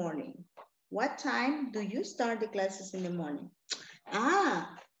in the morning? What time do you start the classes in the morning?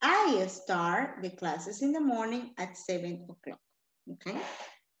 Ah, I start the classes in the morning at 7 o'clock. Okay.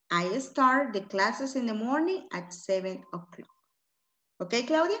 I start the classes in the morning at 7 o'clock. Okay,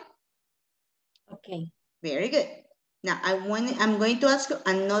 Claudia? Okay. Very good. Now, I'm going to ask you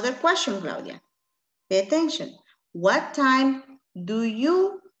another question, Claudia. Pay attention. What time do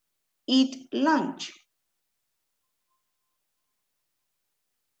you eat lunch?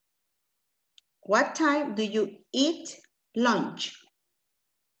 What time do you eat lunch?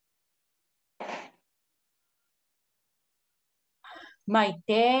 My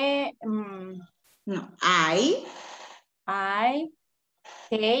day, No, I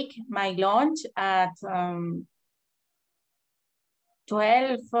take my lunch at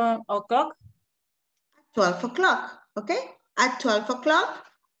 12 o'clock. 12 o'clock, okay? At 12 o'clock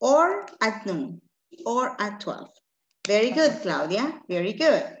or at noon or at 12. Very good, Claudia, very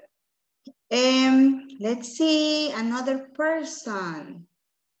good. Let's see another person.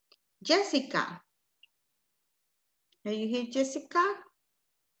 Jessica. Are you here, Jessica?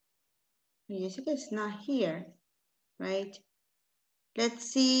 Jessica is not here, right? Let's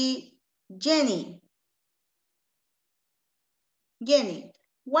see, Jenny. Jenny,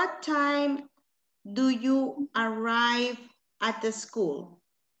 what time do you arrive at the school?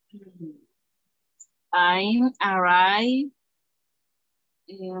 I arrive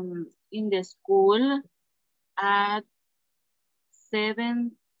in the school at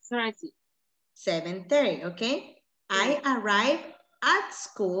 7:30. 7:30, okay? I arrive at a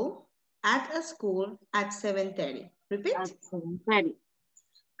school at 7:30. Repeat. At 7:30.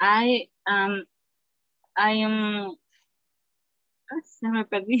 I am, se me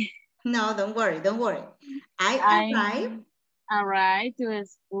perdí. No, don't worry, don't worry. I arrive to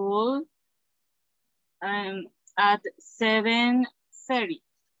school at 7:30.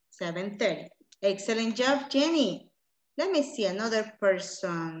 7:30. Excellent job, Jenny. Let me see another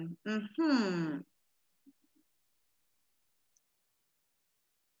person.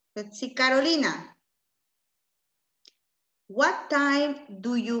 Let's see, Carolina. What time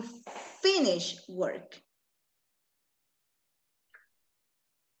do you finish work?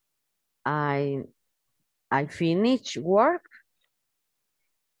 I finish work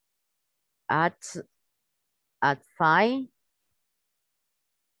at 5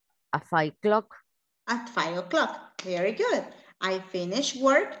 o'clock. At 5 o'clock. Very good. I finish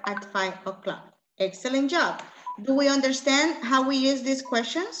work at 5 o'clock. Excellent job. Do we understand how we use these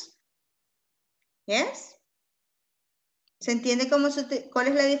questions? Yes? ¿Se entiende cuál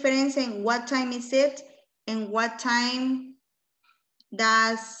es la diferencia en what time is it and what time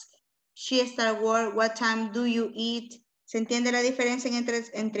does she start work? What time do you eat? ¿Se entiende la diferencia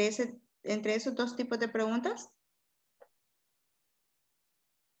entre esos dos tipos de preguntas?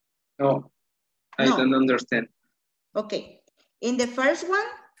 No, I don't understand. Okay. In the first one,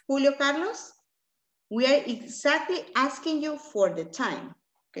 Julio Carlos, we are exactly asking you for the time.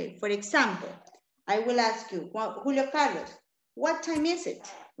 Okay, for example, I will ask you, well, Julio Carlos, what time is it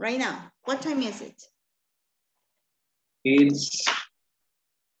right now? What time is it? It's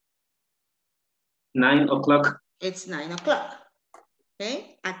 9 o'clock. It's 9 o'clock.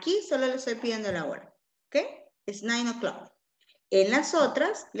 Okay, aquí solo le estoy pidiendo la hora. Okay, it's 9 o'clock. En las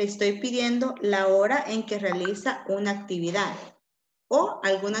otras, le estoy pidiendo la hora en que realiza una actividad o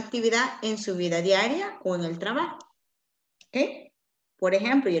alguna actividad en su vida diaria o en el trabajo. ¿Ok? Por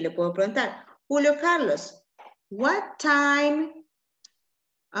ejemplo, yo le puedo preguntar, Julio Carlos, what time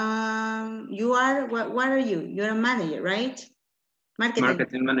you are, what are you? You're a manager, right?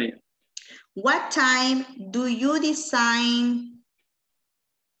 Marketing manager. What time do you design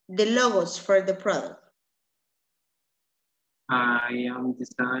the logos for the product? I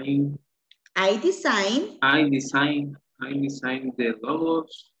design the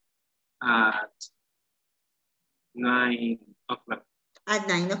logos at 9 o'clock. At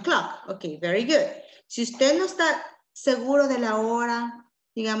 9 o'clock. Ok, very good. Si usted no está seguro de la hora,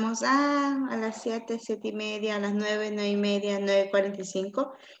 digamos, a las 7, 7:30, a las 9, 9:30,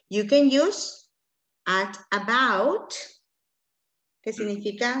 9:45, you can use at about, que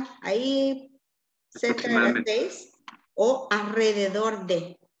significa ahí cerca de las 6, o alrededor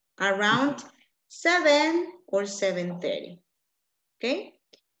de, around 7 or 7:30. ¿Ok?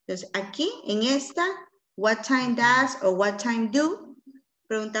 Entonces, aquí en esta, what time does or what time do,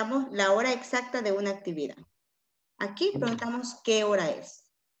 preguntamos la hora exacta de una actividad. Aquí preguntamos qué hora es.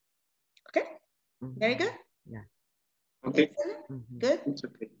 ¿Ok? Very good? Yeah. Okay. Excellent. Good? It's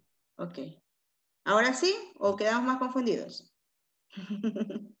okay. Ok. ¿Ahora sí o quedamos más confundidos?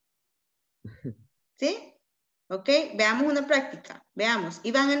 ¿Sí? Ok, veamos una práctica. Veamos.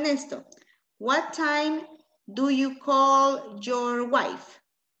 Iván Ernesto, What time do you call your wife?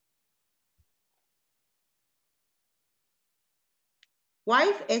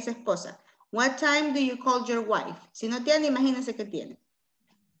 Wife es esposa. What time do you call your wife? Si no tiene, imagínense que tiene.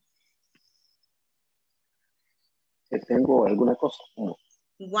 Que tengo alguna cosa. Oh.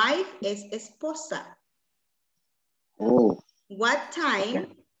 Wife es esposa. Oh. What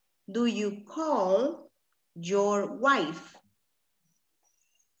time do you call your wife?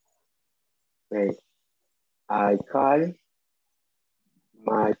 Okay. I call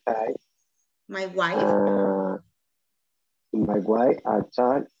my wife. My wife. My wife at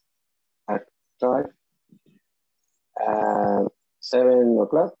 7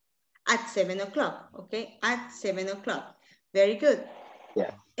 o'clock. At 7 o'clock, okay? At 7 o'clock. Very good.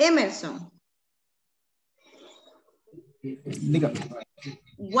 Yeah. Emerson.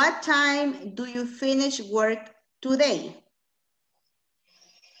 What time do you finish work today?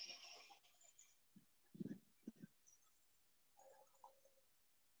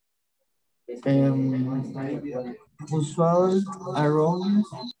 Usual around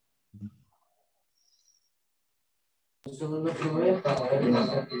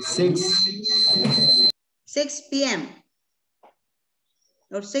 6 p.m.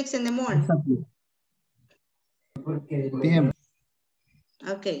 or 6 in the morning. PM.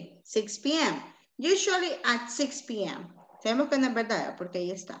 Okay, 6 p.m. Usually at 6 p.m. Sabemos que no es verdad, porque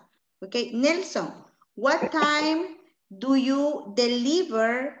ahí está. Okay, Nelson, what time do you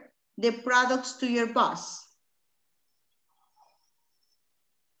deliver the products to your boss?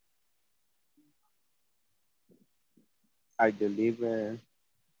 I deliver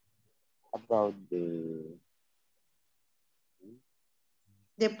about the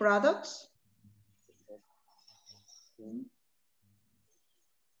products?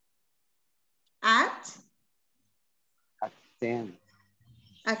 At 10.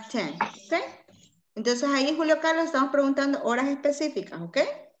 At 10, ¿ok? Entonces ahí, Julio Carlos, estamos preguntando horas específicas, ¿ok?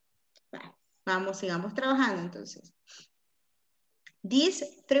 Vamos, sigamos trabajando entonces.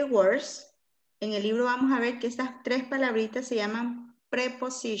 These three words, en el libro vamos a ver que estas tres palabritas se llaman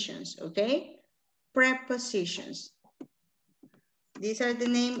prepositions, ¿ok? Prepositions. These are the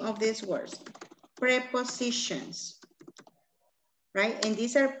name of these words. Prepositions. Right? And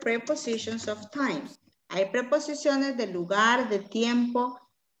these are prepositions of time. Hay preposiciones de lugar, de tiempo,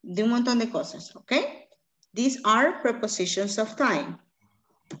 de un montón de cosas, ¿ok? These are prepositions of time.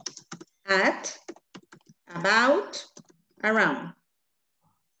 At, about, around.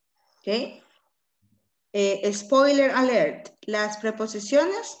 ¿Ok? Spoiler alert. Las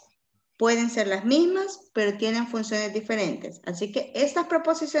preposiciones pueden ser las mismas, pero tienen funciones diferentes. Así que estas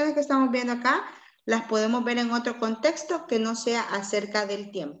preposiciones que estamos viendo acá, las podemos ver en otro contexto que no sea acerca del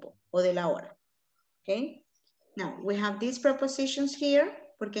tiempo o de la hora. Okay. Now, we have these prepositions here,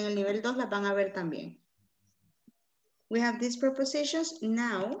 porque en el nivel 2 las van a ver también. We have these prepositions.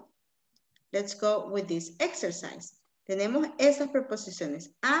 Now, let's go with this exercise. Tenemos estas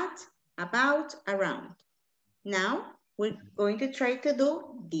preposiciones. At, about, around. Now, we're going to try to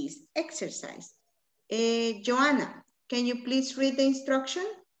do this exercise. Joanna, can you please read the instruction?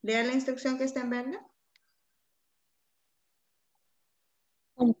 Lea la instrucción que está en verde.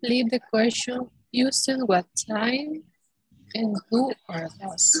 Complete the question using what time and who or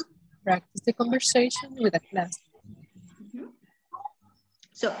does. Practice the conversation with the class.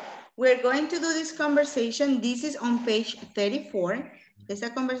 So, we're going to do this conversation. This is on page 34.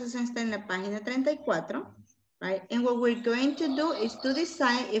 Esta conversación está en la página 34. Right? And what we're going to do is to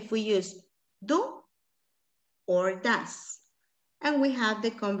decide if we use do or does. And we have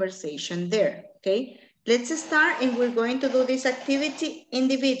the conversation there, okay? Let's start and we're going to do this activity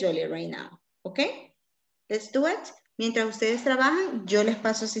individually right now, okay? Let's do it. Mientras ustedes trabajan, yo les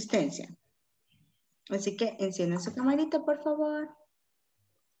paso asistencia. Así que enciendan su camarita, por favor.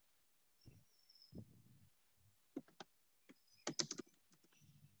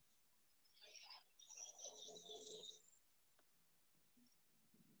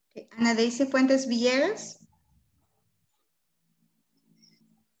 Okay. Ana Daisy Fuentes Villegas.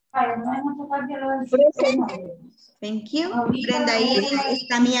 Thank you. Brenda Iris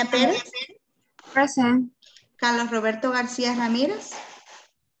Estamilla Pérez. Present. Carlos Roberto García Ramírez.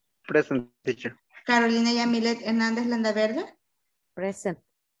 Present, teacher. Carolina Yamilet Hernández Landaverde. Present.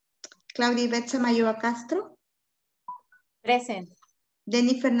 Claudia Ibetza Mayoa Castro. Present.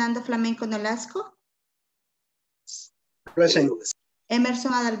 Denis Fernando Flamenco Nolasco. Present.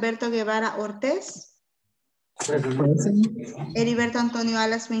 Emerson Adalberto Guevara Ortez. Present. Heriberto Antonio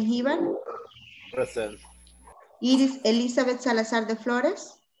Alas Mengíbar. Present. Iris Elizabeth Salazar de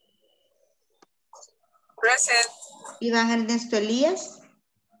Flores. Present. Iván Ernesto Elías.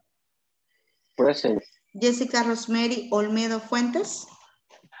 Present. Jessica Rosemary Olmedo Fuentes.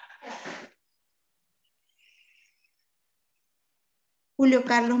 Julio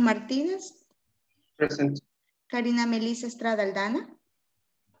Carlos Martínez. Present. Karina Melissa Estrada Aldana.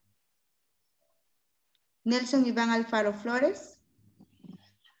 Nelson Iván Alfaro Flores.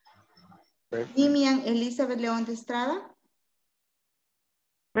 Dimian Elizabeth León de Estrada.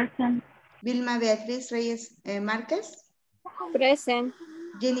 Present. Vilma Beatriz Reyes Márquez. Present.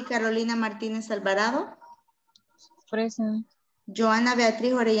 Jenny Carolina Martínez Alvarado. Present. Joana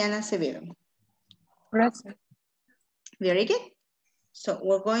Beatriz Orellana Acevedo. Present. Very good. So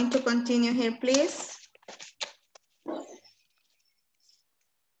we're going to continue here, please.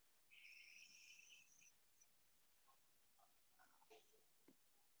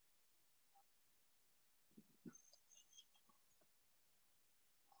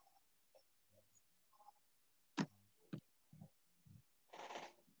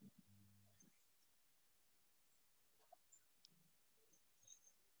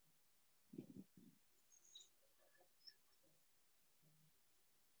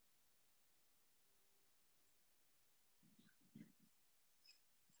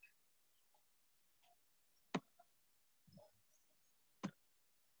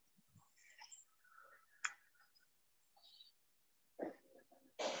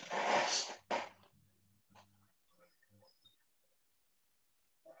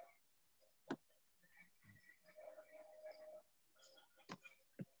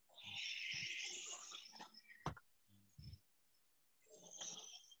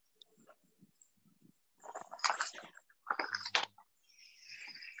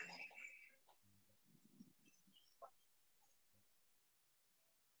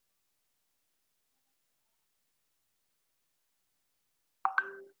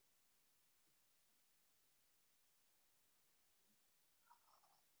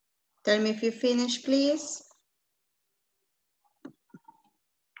 Tell me if you finish, please.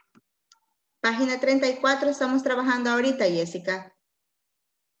 Página 34, estamos trabajando ahorita, Jessica.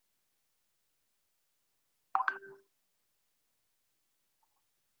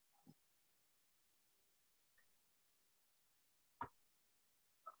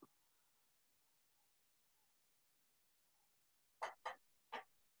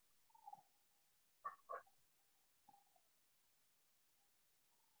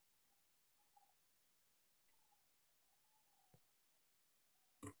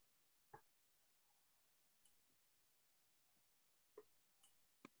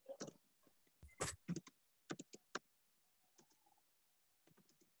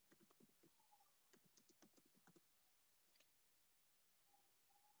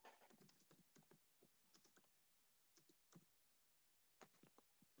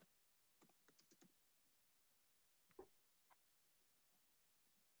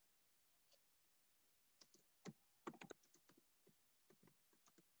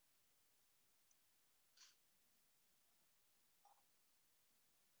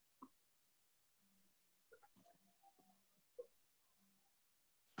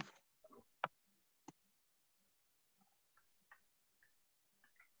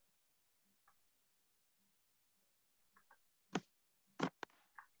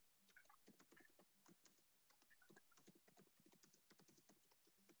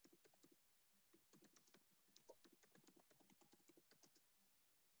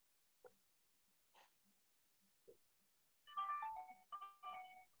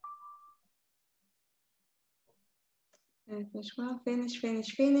 Finish, well,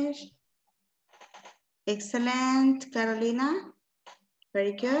 finish. Excellent, Carolina.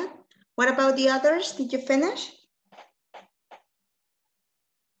 Very good. What about the others? Did you finish?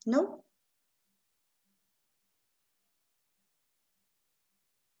 No?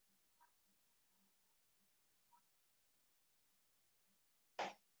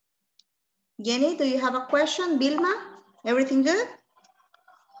 Jenny, do you have a question? Vilma, everything good?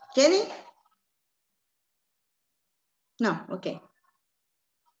 Jenny? No, okay.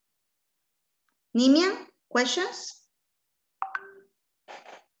 Nimian, questions?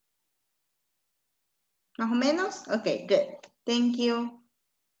 Más o menos? Okay, good. Thank you.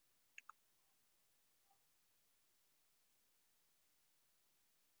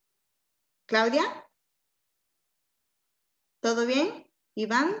 Claudia? ¿Todo bien?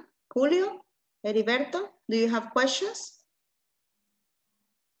 Iván? Julio? Heriberto? Do you have questions?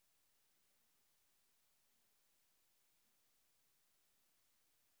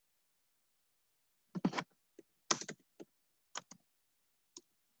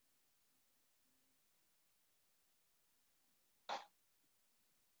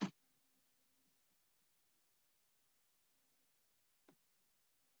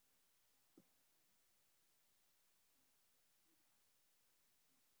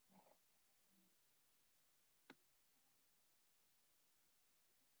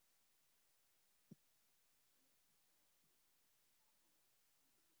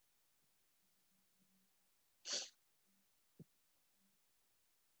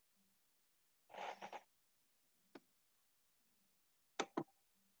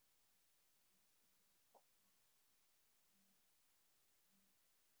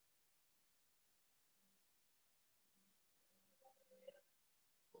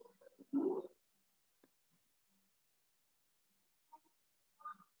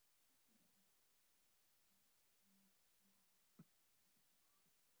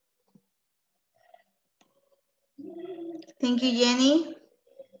 Thank you, Jenny.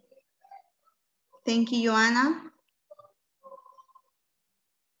 Thank you, Joanna.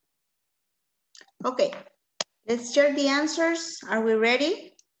 Okay, let's share the answers. Are we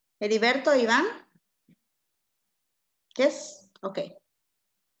ready? Heriberto, Iván? Yes? Okay.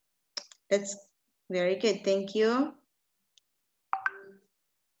 That's very good. Thank you.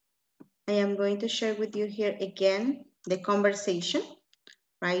 I am going to share with you here again the conversation,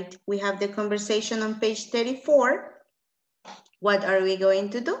 right? We have the conversation on page 34. What are we going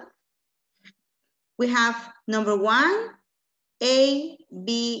to do? We have number 1, A,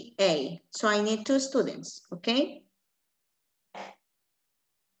 B, A. So I need 2 students, okay?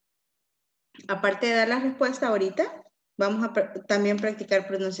 Aparte de dar la respuesta ahorita, vamos a también practicar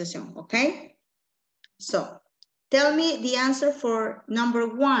pronunciación, okay? So, tell me the answer for number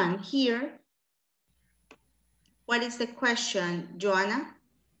 1 here. What is the question, Joanna?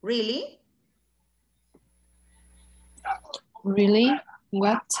 Really? Really?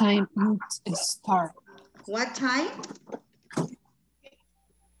 What time it start? What time?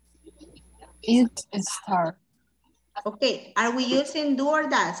 It start. Okay, are we using do or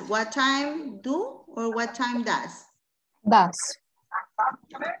does? What time do or what time does? Does.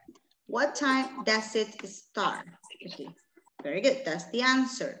 What time does it start? Okay, very good. That's the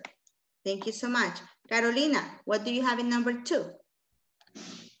answer. Thank you so much. Carolina, what do you have in number 2?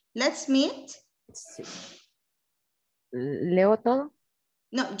 Let's meet. Sí. ¿Leo todo?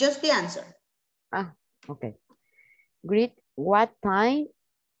 No, just the answer. Ah, okay. Greet, what time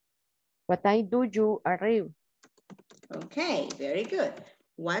do you arrive? Okay, very good.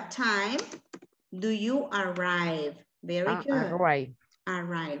 What time do you arrive? Very good. Arrive.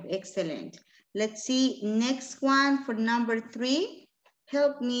 Arrive, excellent. Let's see, next one for number 3.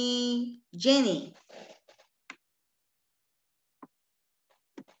 Help me, Jenny.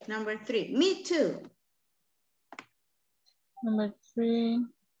 Number 3, me too. Number 3,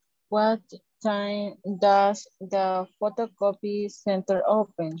 what time does the photocopy center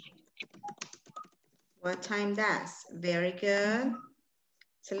open? What time does? Very good.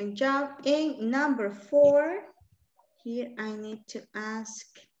 Excellent job. And number 4, here I need to ask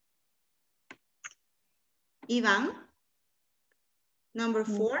Ivan. Number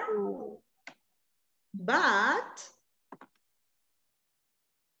 4, but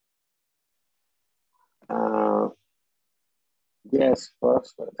Yes,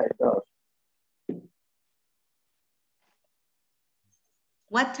 first, what I do.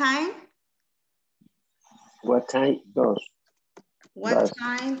 what time? What time does? What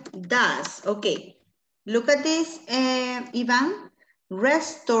time does? Okay. Look at this, Ivan.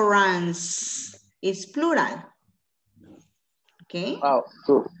 Restaurants is plural. Okay. Oh,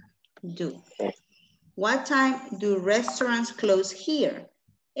 do. Do. Okay. What time do restaurants close here?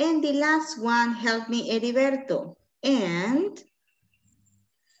 And the last one, help me, Heriberto. And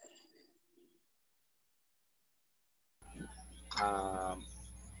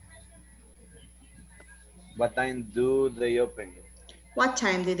what time do they open? what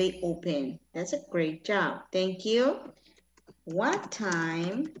time do they open? That's a great job. Thank you. What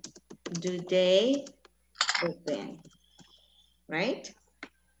time do they open? Right?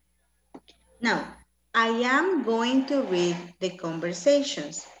 Now, I am going to read the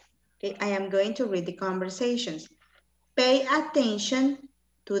conversations. Okay, I am going to read the conversations. Pay attention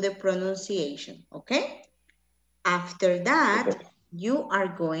to the pronunciation, okay? After that, you are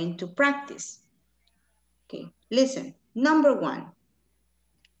going to practice. Okay, listen. Number 1,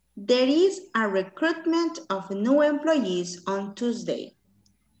 there is a recruitment of new employees on Tuesday.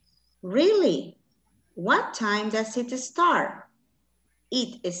 Really? What time does it start?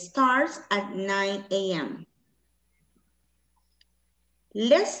 It starts at 9 a.m.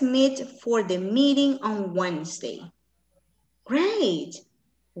 Let's meet for the meeting on Wednesday. Great.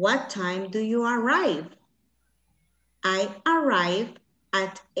 What time do you arrive? I arrive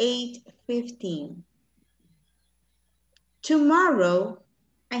at 8:15. Tomorrow,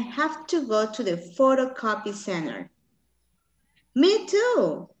 I have to go to the photocopy center. Me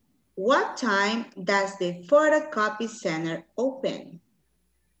too. What time does the photocopy center open?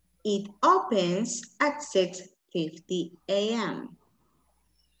 It opens at 6:50 a.m.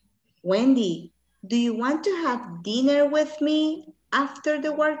 Wendy, do you want to have dinner with me after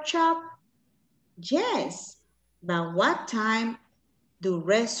the workshop? Yes, but what time do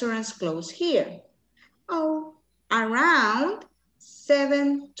restaurants close here? Oh, around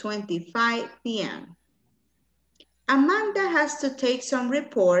 7:25 p.m. Amanda has to take some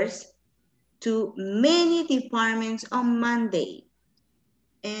reports to many departments on Monday.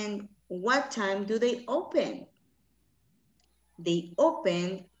 And what time do they open? They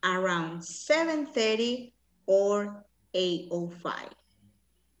open around 7:30 or 8:05,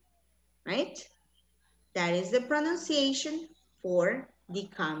 right? That is the pronunciation for the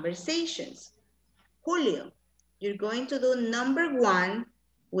conversations. Julio, you're going to do number 1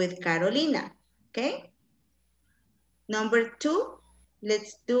 with Carolina, okay? Number 2,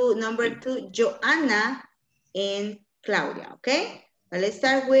 let's do number 2, Joanna and Claudia, okay? Now let's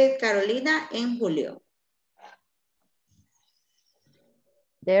start with Carolina and Julio.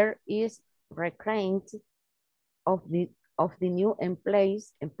 There is recruitment of the new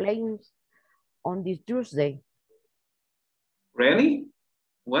employees on this Tuesday. Really?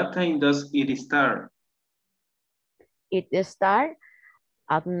 What time does it start? It starts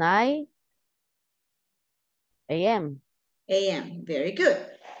at 9 a.m. a.m. Very good.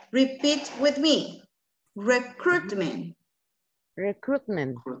 Repeat with me. Recruitment.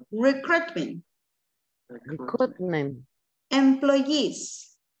 Recruitment. Recruitment. Recruitment.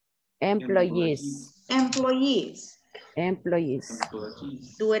 Employees. Employees. Employees. Employees.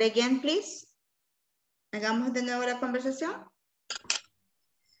 Do it again, please. Hagamos de nuevo la conversación.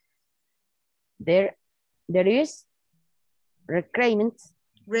 There is recruitment.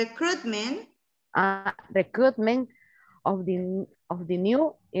 Recruitment. Recruitment of the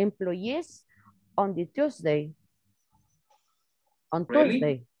new employees on the Tuesday. On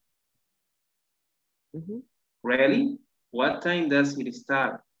Really? Tuesday. Really? What time does it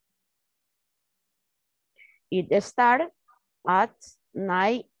start? It starts at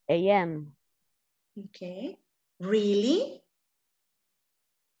 9 a.m. Okay. Really?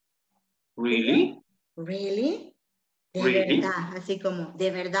 Really? Really? De Really? verdad, así como,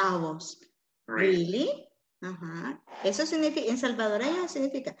 de verdad vos. Really? Ajá. Eso significa, en salvadoreño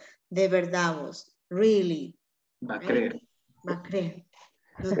significa, de verdad vos. Really. Va a Right? creer. Va a creer.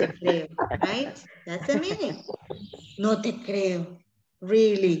 No te creo. Right? That's the meaning. No te creo.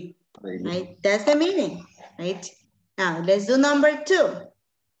 Really. Right? That's the meaning. Right? Now, let's do number 2.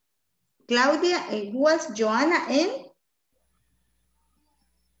 Claudia, it was Joanna and?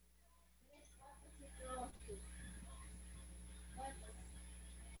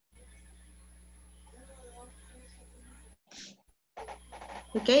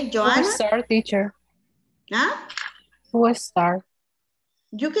 Okay, Joanna? Who start, teacher? Huh? Who start?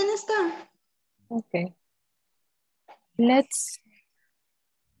 You can start. Okay. Let's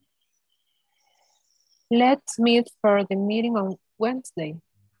meet for the meeting on Wednesday.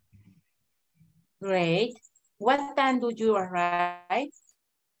 Great. What time do you arrive?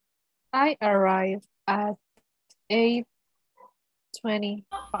 I arrive at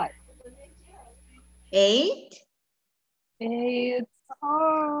 8:25. 8?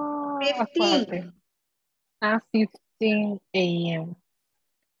 15 a.m.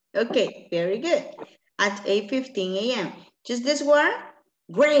 Okay, very good. At 8:15 a.m. Just this word,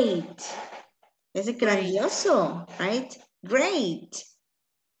 great. Es grandioso, right? Great.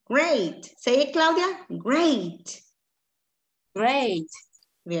 Great. Say it, Claudia. Great. Great.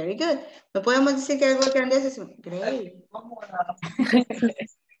 Very good. No podemos decir que algo grandioso es great.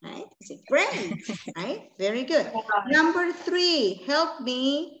 Right? Great. Right? Very good. Number 3. Help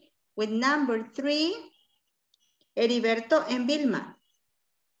me with number 3. Heriberto and Vilma.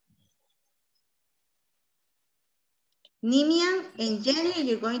 Nimian and Jenny,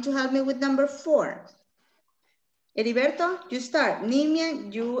 you're going to help me with number 4. Heriberto, you start.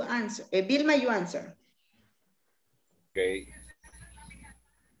 Nimian, you answer. Vilma, you answer. Okay.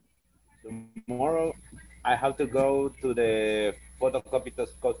 Tomorrow, I have to go to the photocopy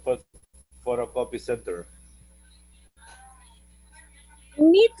center.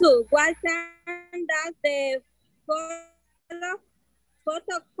 Me too. What time does the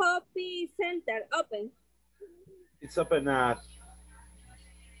photocopy center open? It's open at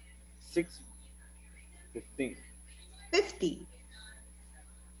 6:50. 50.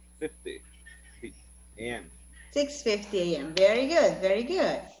 50 a.m. 6:50 a.m. Very good, very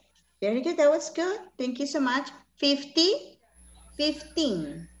good. Very good, that was good. Thank you so much. 50,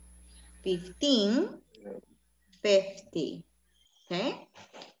 15, 15, 50. Okay.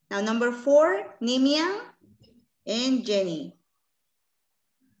 Now number 4, Nimia and Jenny.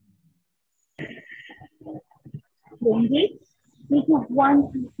 20. We just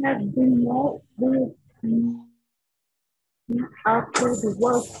want to have dinner after the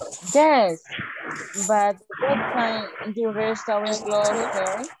work. Yes, but what time do restaurant close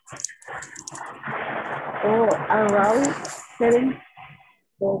here? Or around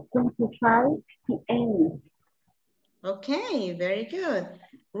 7:25 p.m. Okay, very good.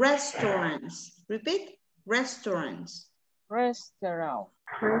 Restaurants. Repeat. Restaurants. Restaurant.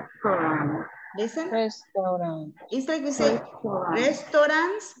 Restaurant. Listen. Restaurant. It's like we say Restaurant.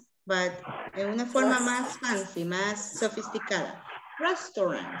 restaurants, but en una forma más fancy, más sofisticada.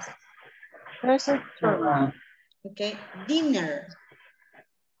 Restaurants. Restaurant. Okay. Dinner.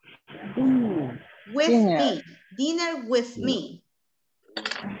 Dinner. With Dinner. me. Dinner with me.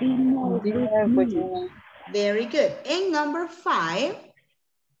 Dinner Dinner with with me. me. Very good. And number 5.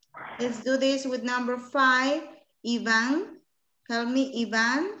 Let's do this with number 5. Ivan. Help me,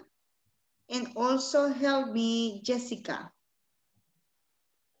 Ivan. And also help me, Jessica.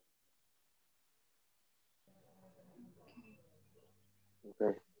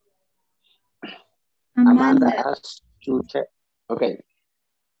 Okay. Amanda. Amanda has to check. Okay.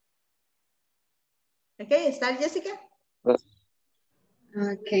 Okay, start, Jessica. Yes.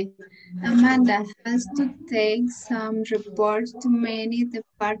 Okay. Amanda has to take some reports to many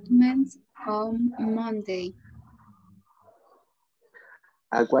departments on Monday.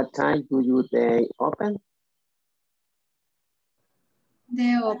 At what time do they open?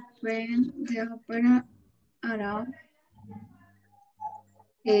 They open around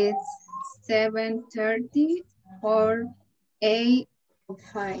it's 7:30 or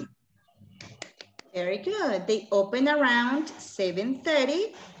 8:05. Very good. They open around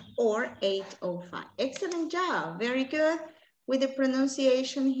 7:30 or 8:05. Excellent job. Very good with the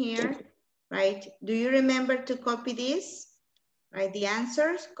pronunciation here, right? Do you remember to copy this? Right, the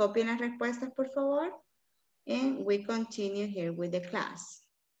answers. Copien las respuestas, por favor. And we continue here with the class.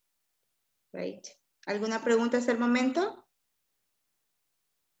 Right. ¿Alguna pregunta hasta el momento?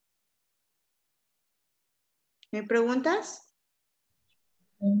 ¿No hay preguntas?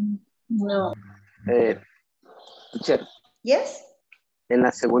 No. Teacher, Yes. en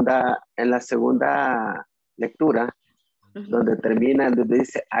la segunda lectura, donde termina, donde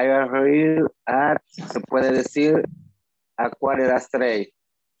dice I arrived at, se puede decir a 3:15.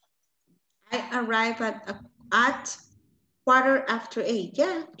 I arrive at 8:15.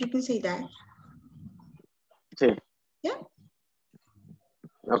 Yeah, you can say that. Sí. Yeah.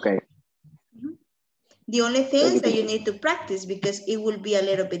 Okay. The only thing is that you need to practice because it will be a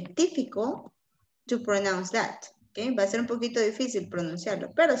little bit difficult to pronounce that. Okay, va a ser un poquito difícil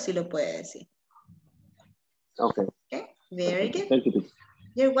pronunciarlo, pero sí lo puede decir. Okay. Okay, very good. Thank you.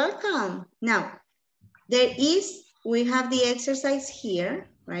 You're welcome. Now, we have the exercise here,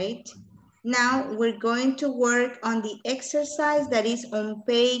 right? Now we're going to work on the exercise that is on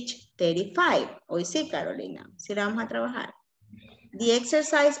page 35. Hoy sí, Carolina, sí la vamos a trabajar. The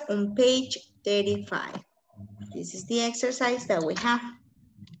exercise on page 35. This is the exercise that we have,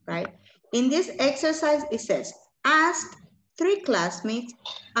 right? In this exercise, it says, ask 3 classmates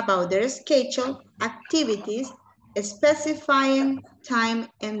about their schedule, activities, specifying time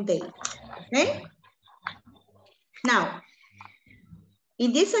and date, okay? Now,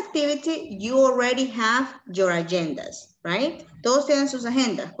 in this activity, you already have your agendas, right? Todos tienen sus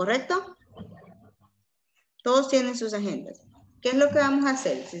agendas, ¿correcto? Todos tienen sus agendas. ¿Qué es lo que vamos a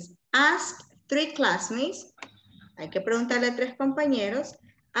hacer? Dices, ask 3 classmates, hay que preguntarle a 3 compañeros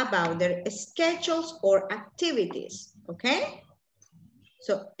about their schedules or activities, okay?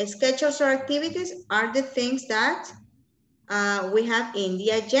 So, schedules or activities are the things that we have in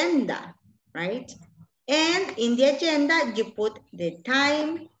the agenda, right? And in the agenda, you put the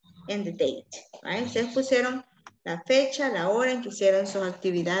time and the date, right? Ustedes pusieron la fecha, la hora en que hicieron sus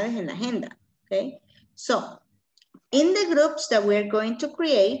actividades en la agenda, okay? So, in the groups that we're going to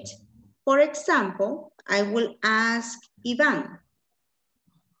create, for example, I will ask Ivan.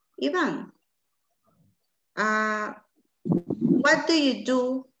 Ivan, what do you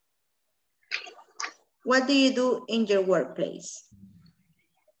do? What do you do in your workplace?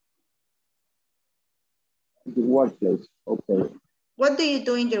 The workplace, okay. What do you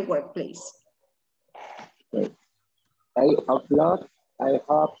do in your workplace? Okay. I upload, I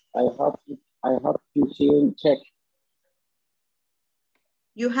have to see check.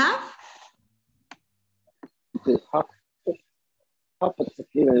 You have? Hub se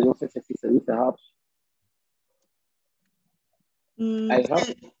escribe, no sé si se dice hub.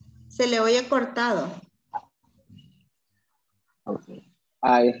 Se le oye cortado. Okay.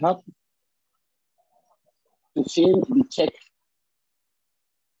 I have to see the check.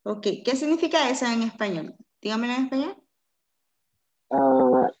 Ok, ¿qué significa eso en español? Dígamelo en español.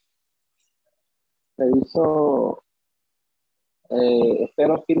 Se hizo,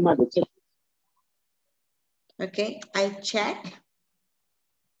 espero firma de cheque. Okay, I check.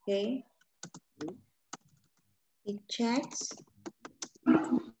 Okay. It checks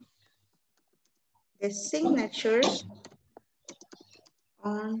the signatures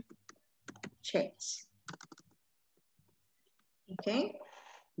on checks. Okay,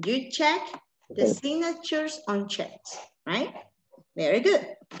 you check the signatures on checks, right? Very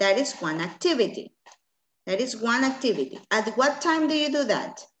good. That is one activity. That is one activity. At what time do you do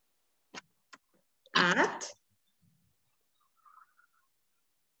that? At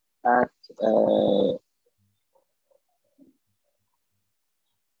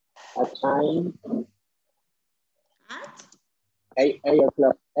time at 8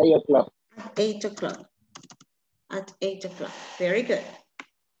 o'clock. 8 o'clock. At 8 o'clock. At 8 o'clock. Very good.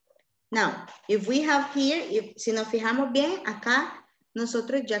 Now, if we have here, si nos fijamos bien, acá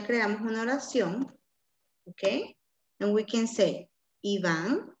nosotros ya creamos una oración. Okay? And we can say,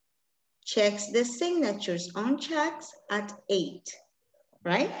 Ivan checks the signatures on checks at 8.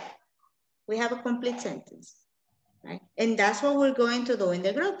 Right? We have a complete sentence. Right? And that's what we're going to do in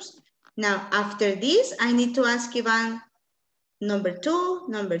the groups. Now, after this, I need to ask Ivan number 2,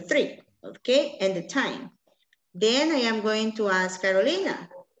 number 3, okay, and the time. Then I am going to ask Carolina,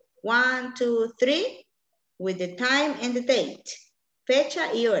 1, 2, 3, with the time and the date, fecha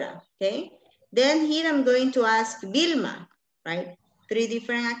y hora, okay? Then here I'm going to ask Vilma, right? 3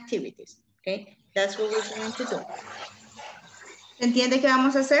 different activities, okay? That's what we're going to do. ¿Se entiende qué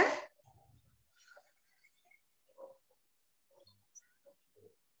vamos a hacer?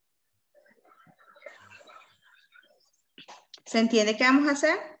 ¿Se entiende qué vamos a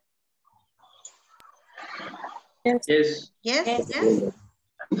hacer? Yes. Yes, yes, yes, yes.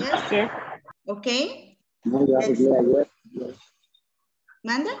 Yes. Okay.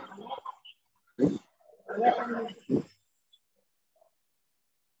 ¿Manda?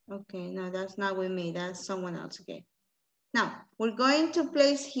 Okay, no, that's not with me. That's someone else. Okay. Now, we're going to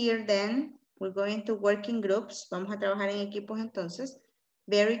place here then, we're going to work in groups. Vamos a trabajar en equipos entonces.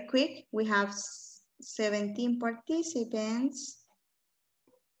 Very quick, we have 17 participants.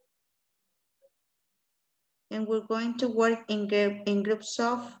 And we're going to work in groups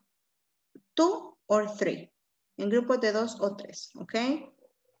of 2 or 3. En grupos de 2 o 3, okay?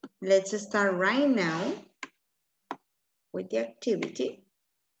 Let's start right now with the activity.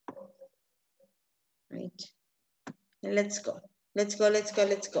 Right. And let's go. Let's go, let's go,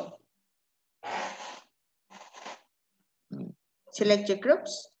 let's go. Select your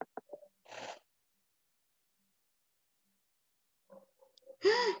groups.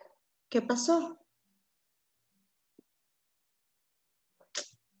 ¿Qué pasó?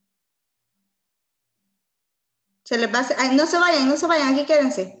 Se les va a hacer... Ay, no se vayan, no se vayan, aquí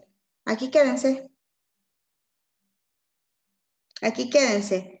quédense. Aquí quédense. Aquí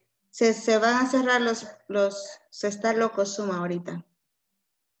quédense. Se van a cerrar se está loco Suma ahorita.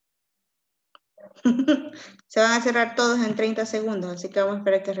 Se van a cerrar todos en 30 segundos, así que vamos a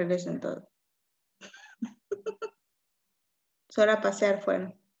esperar que regresen todos. Solo a pasear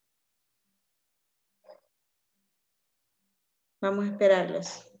fueron. Vamos a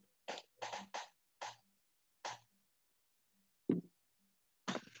esperarlos.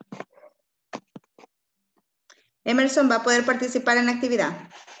 Emerson va a poder participar en la actividad.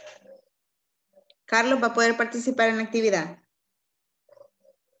 Carlos va a poder participar en la actividad.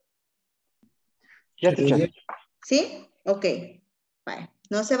 Yes, teacher. ¿Sí? Ok. Vale.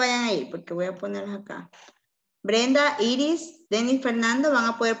 No se vayan a ir porque voy a ponerlos acá. Brenda, Iris, Denis, Fernando van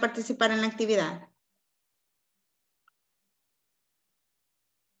a poder participar en la actividad.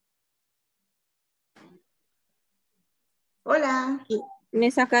 Hola.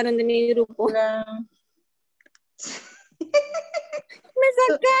 Me sacaron de mi grupo. Hola. Me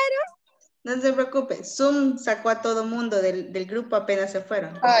sacaron. No se preocupe. Zoom sacó a todo mundo del grupo apenas se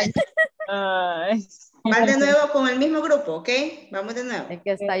fueron. Ay. Ay. Van de nuevo con el mismo grupo, ¿ok? Vamos de nuevo. Es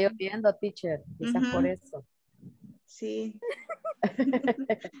que está lloviendo, teacher. Quizás por eso. Sí.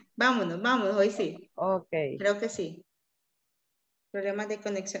 Vámonos, vámonos, hoy sí. Ok. Creo que sí. Problemas de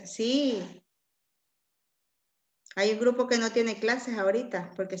conexión. Sí. Hay un grupo que no tiene clases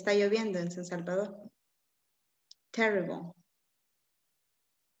ahorita porque está lloviendo en San Salvador. Terrible.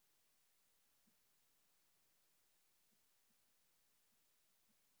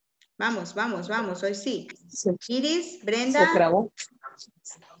 Vamos, vamos, vamos, hoy sí. Iris, Brenda. Se trabó.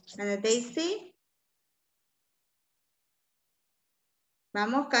 Ana Daisy.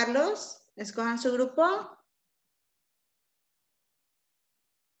 Vamos, Carlos. Escojan su grupo.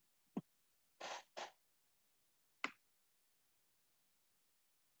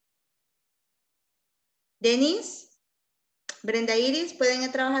 Denis, Brenda, Iris, pueden ir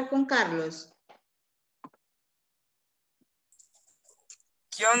a trabajar con Carlos.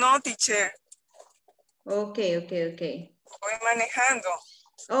 Yo no, teacher. Ok. Voy manejando.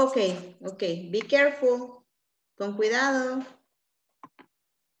 Ok. Be careful. Con cuidado.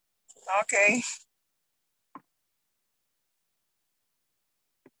 Okay.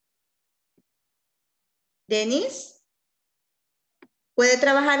 Denis, ¿puede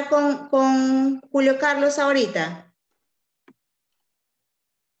trabajar con Julio Carlos ahorita?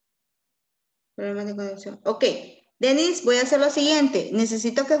 Problemas de conexión. Ok, Denis, voy a hacer lo siguiente.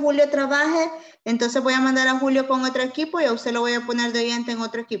 Necesito que Julio trabaje, entonces voy a mandar a Julio con otro equipo y a usted lo voy a poner de oyente en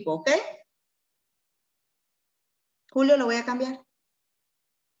otro equipo, ¿ok? Julio lo voy a cambiar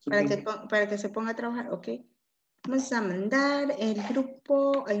para que se ponga a trabajar, ¿ok? Vamos a mandar el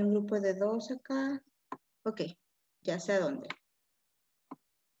grupo, hay un grupo de 2 acá. Ok, ya sé a dónde.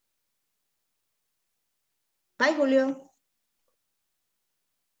 Bye, Julio.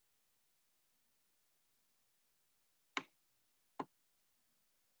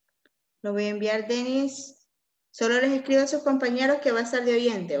 Lo voy a enviar, Denis. Solo les escribo a sus compañeros que va a estar de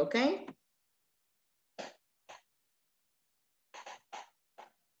oyente, ¿ok?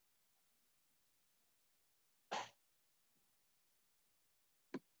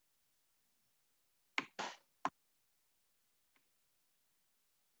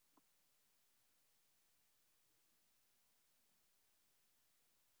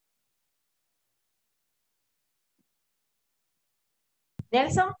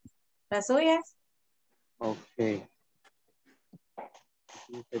 Nelson, las suyas. Ok.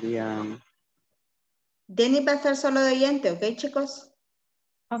 Sería... Denis va a estar solo de oyente, ¿ok, chicos?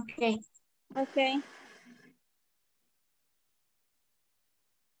 Ok. Ok.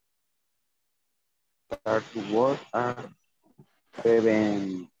 Start to work at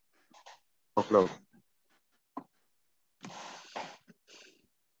 7 o'clock.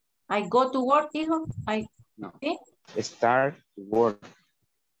 I go to work, dijo. No. ¿Sí? Start to work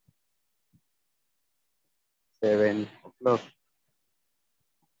 7 o'clock.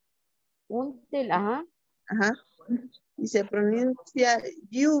 Until, ajá. Ajá. Y se pronuncia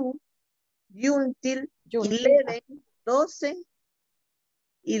until 11, 12,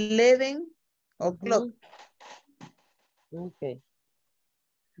 11 o'clock. Ok.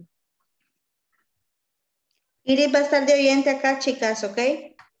 Iris va a estar de oyente acá, chicas, ¿ok?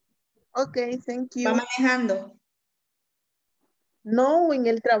 Ok, thank you. Va manejando. No, en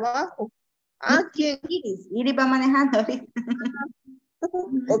el trabajo. Ah, ¿quién? Iris va manejando ahorita.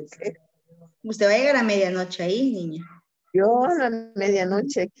 Ok. Usted va a llegar a medianoche ahí, niña. Yo a la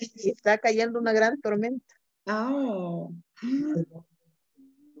medianoche aquí y está cayendo una gran tormenta. Oh.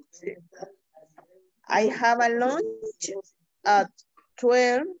 Sí. I have a lunch at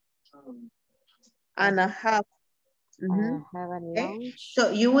 12 and a half. I have a Okay. lunch. So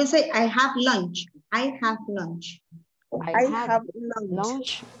you will say, I have lunch. I have lunch. I have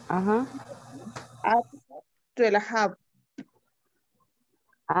lunch. Ajá. At 12 and a half.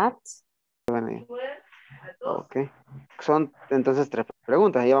 At. Ok. Son entonces 3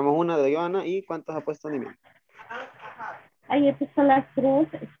 preguntas. Llevamos una de Joana y ¿cuántos ha puesto Nimi? Ahí he puesto las 3,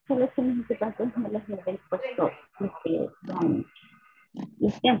 solo que mis datos me las he puesto los tiempos.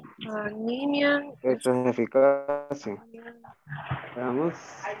 Nimian. Eso es eficacia. Veamos.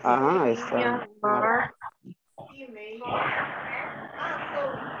 Ajá, ahí está.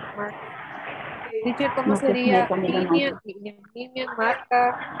 Dice, ¿cómo No sé si me sería? comieron Nimian marca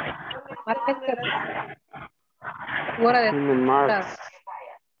su hora de entrada.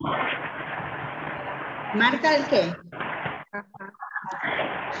 ¿Marca el qué? Ajá.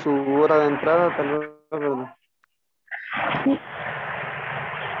 Su hora de entrada, tal vez, ¿verdad?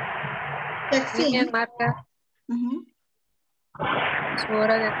 Nimian marca su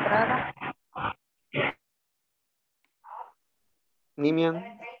hora de entrada.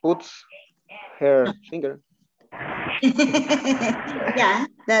 Nimian puts her finger. Yeah,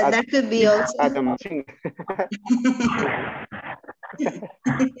 that could be also. At the machine.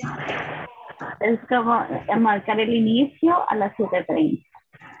 Es como marcar el inicio a las 7:30.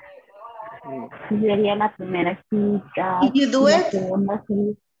 Sería la primera cita. If you do la it, segunda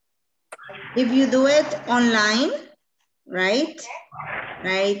cita. if you do it online, right?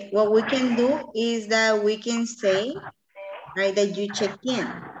 What we can do is that we can say, right, that you check in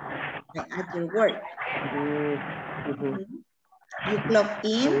at your work. You clock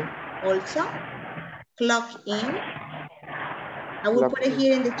in also. Clock in. I will put it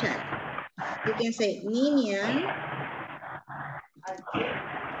here in the chat. You can say Nimian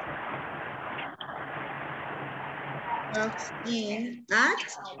clocks in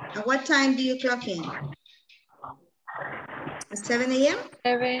at what time do you clock in? At 7 a.m.?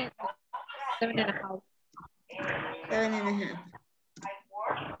 7 and a half. 7 and a half.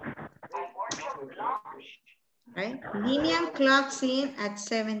 Right? Nimian clocks in at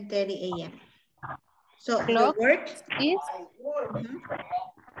 7:30 a.m. So Clock your work is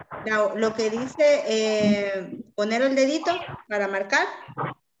Lo que dice poner el dedito para marcar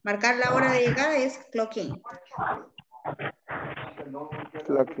la hora de llegada es clock in.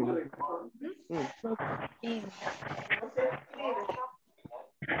 Clocking.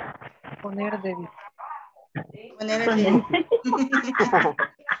 Poner dedito. Poner el dedito.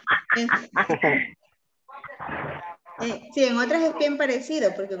 Sí, en otras es bien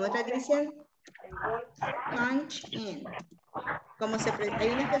parecido, porque en otras dicen punch in. Como hay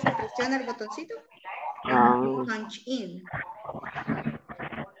unas que se presiona el botoncito. Punch in.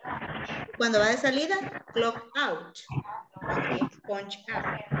 Cuando va de salida, clock out. Okay, punch out.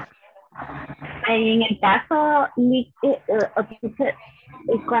 En el caso,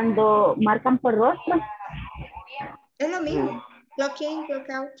 cuando marcan por rostro. Es lo mismo. Clock in, clock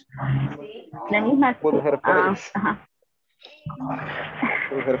out. La misma. Puede ser face.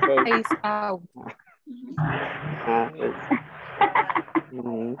 Puede ser face. Face out. Face.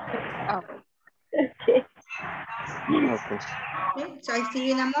 Out. Okay. Okay, so I see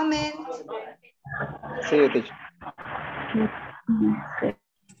you in a moment. Sí, teacher.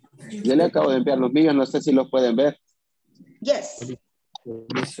 Yo le acabo de enviar los míos, no sé si los pueden ver. Yes.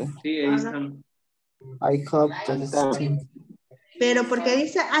 Sí, ahí están. I hope that Pero ¿por qué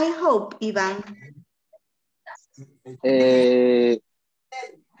dice I hope, Iván?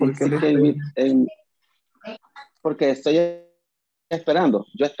 Porque estoy esperando,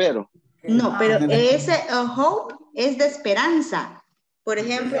 yo espero. No, pero ese hope es de esperanza. Por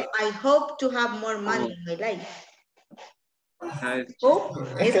ejemplo, I hope to have more money in my life. Hope,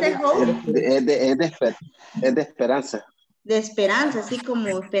 ese hope Es de esperanza. de esperanza, así como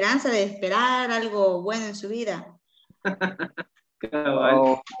esperanza de esperar algo bueno en su vida.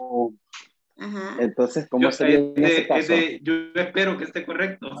 Oh. Ajá. Entonces, ¿cómo sería en ese caso? Yo espero que esté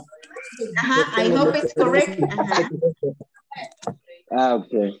correcto. Ajá, I hope it's correct. Ajá.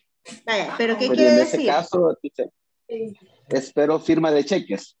 Ok. Vaya, pero ¿qué Pero quiere en decir? ese caso, dice, espero firma de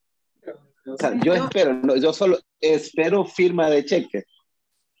cheques. O sea, yo espero, no, yo solo espero firma de cheques.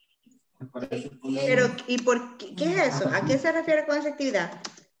 Pero, ¿y por qué es eso? ¿A qué se refiere con esa actividad?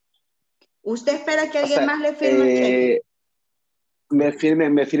 ¿Usted espera que alguien más le firme el cheque? Me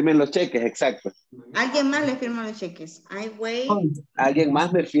firmen los cheques, exacto. Alguien más le firma los cheques. I wait. Alguien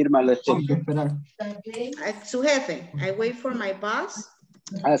más me firma los cheques. Su jefe. I wait for my boss.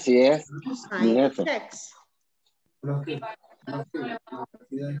 Así es. To Mi sign the jefe. checks. Okay.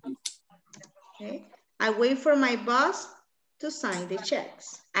 I wait for my boss to sign the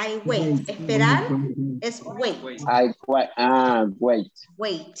checks. I wait. Esperar es wait. Wait.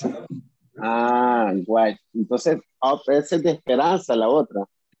 Wait. Wait. Entonces, esa es de esperanza la otra.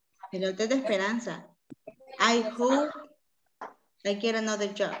 Pero es de esperanza. I hope I get another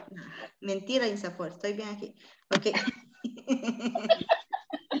job. Mentira, INSAFORP. Estoy bien aquí. Ok.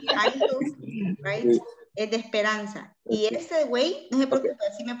 I hope, right? Es de esperanza. Y ese wait, no se preocupe,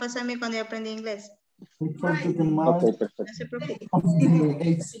 así me pasó a mí cuando yo aprendí inglés. Ok, perfecto. No se preocupe.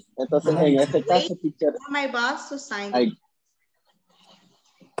 Entonces, en este caso, teacher. For my boss to sign the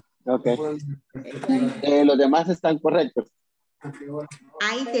Ok. Los demás están correctos.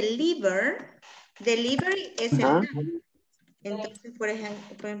 I deliver. Delivery es el noun. Entonces, por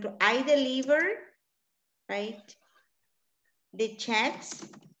ejemplo, I deliver, right? The checks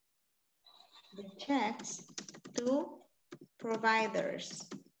to providers.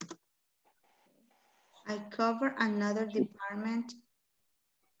 I cover another department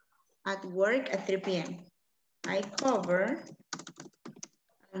at work at 3 p.m. I cover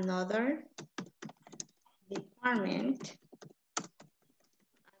another department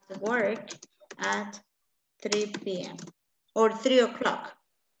at work at 3 p.m. or 3 o'clock.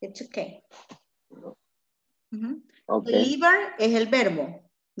 It's okay. Okay. Deliver es el verbo.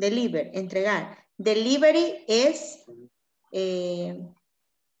 Deliver, entregar. Delivery es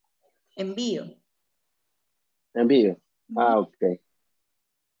envío. Envío. Ok.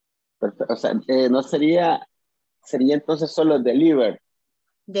 Perfecto. O sea, no sería entonces solo deliver.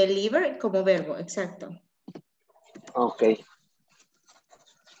 Deliver como verbo, exacto. Ok.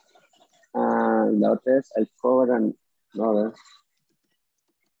 La otra es I cover another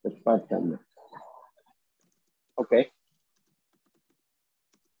department. Ok.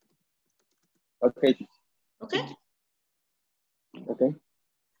 Ok. Okay. Okay.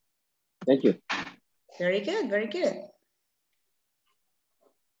 Thank you. Very good, very good.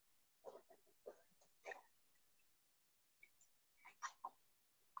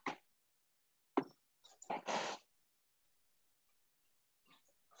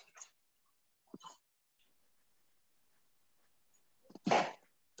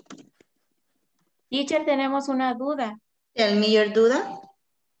 Teacher, tenemos una duda. Tell me your duda.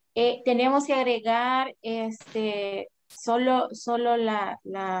 tenemos que agregar solo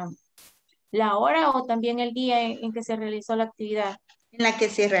la hora o también el día en que se realizó la actividad. En la que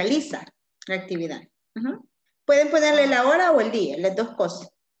se realiza la actividad. Pueden ponerle la hora o el día, las dos cosas.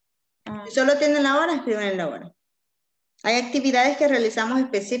 Si solo tienen la hora, escriben en la hora. Hay actividades que realizamos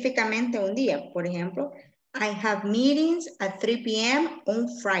específicamente un día. Por ejemplo, I have meetings at 3 p.m. on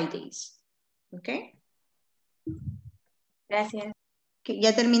Fridays. ¿Ok? Gracias.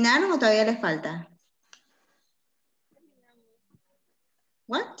 ¿Ya terminaron o todavía les falta?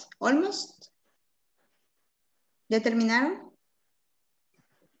 What? Almost? ¿Ya terminaron?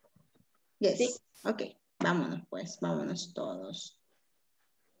 Yes. Sí. Ok. Vámonos pues. Vámonos todos.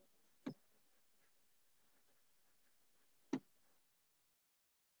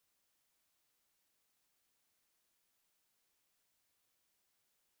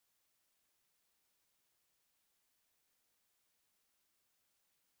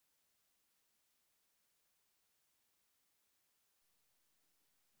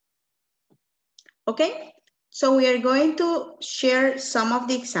 Okay, so we are going to share some of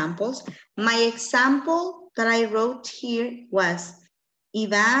the examples. My example that I wrote here was,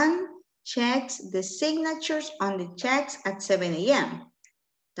 Ivan checks the signatures on the checks at 7 a.m.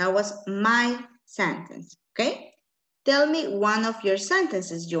 That was my sentence, okay? Tell me one of your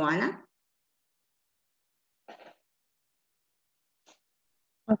sentences, Joanna.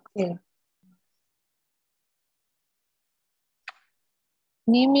 Okay.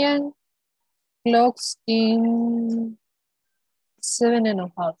 Nimian clocks in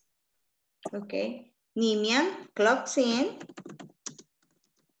 7:30. Okay. Nimian clocks in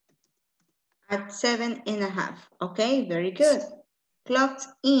at 7:30. Okay, very good. Clocks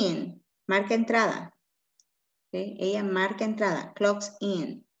in, marca entrada. Okay, ella marca entrada, clocks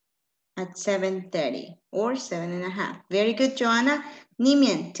in at 7:30 or 7:30. Very good, Joanna.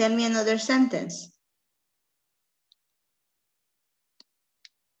 Nimian, tell me another sentence.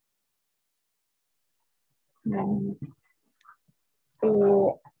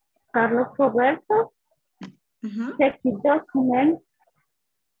 Carlos Roberto, check the document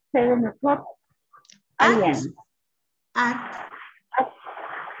 7 o'clock a.m.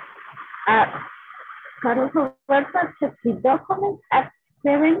 Carlos Roberto, check the document at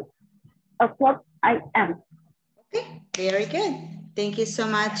 7 o'clock a.m. Okay, very good. Thank you so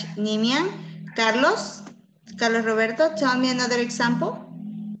much, Nimian. Carlos Roberto, tell me another example.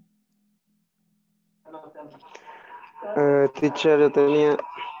 Teacher, yo tenía,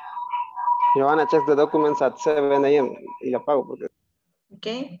 Joanna checks the documents at 7 a.m. y la pago porque...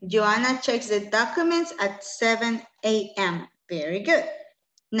 Okay, Joanna checks the documents at 7 a.m. Very good.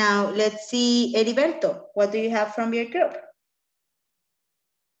 Now, let's see, Heriberto, what do you have from your group?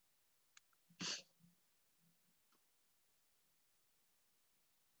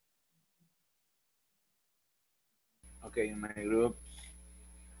 Okay, in my group,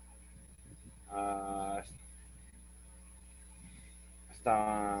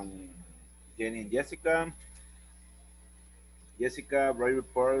 están Jenny and Jessica. Jessica write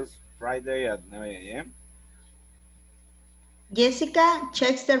reports Friday at 9 a.m. Jessica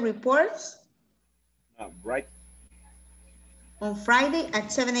checks the reports Right. on Friday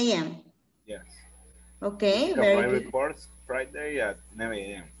at 7 a.m. Yes. Okay, Jessica very write good. reports Friday at 9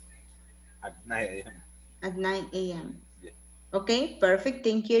 a.m. At 9 a.m. At 9 a.m. Yeah. Okay, perfect.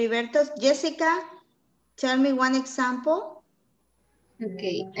 Thank you, Heriberto. Jessica, tell me one example.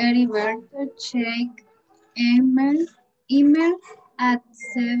 Okay, Heriberto check email at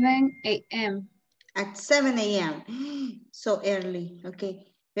 7 a.m. At 7 a.m. So early.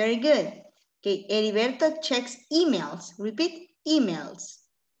 Okay, very good. Okay, Heriberto checks emails. Repeat, emails.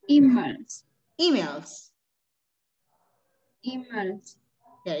 Emails. Emails. Emails.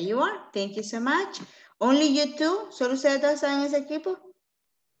 There you are. Thank you so much. Only you two. ¿Solo ustedes dos están en ese equipo?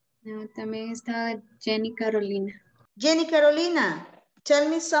 No, también está Jenny Carolina. Jenny Carolina, tell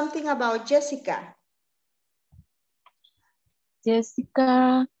me something about Jessica.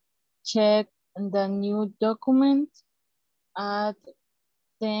 Jessica check the new document at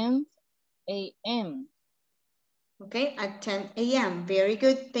 10 a.m. Okay, at 10 a.m. Very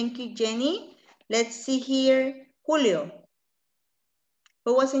good. Thank you, Jenny. Let's see here, Julio.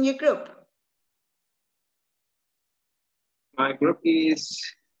 Who was in your group? My group is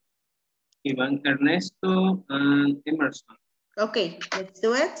Ivan Ernesto and Emerson. Okay, let's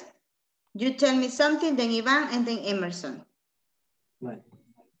do it. You tell me something, then Ivan, and then Emerson. Right.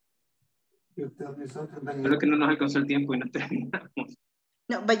 You tell me something, then Creo que no nos alcanzó el tiempo y no terminamos.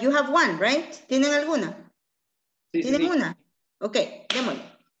 No, but you have one, right? ¿Tienen alguna? Sí, ¿Tienen sí, sí. una? Ok, démosle.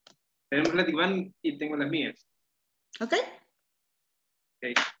 Tenemos la de Iván y tengo las mías. Ok.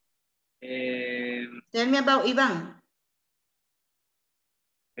 Okay. Tell me about Ivan.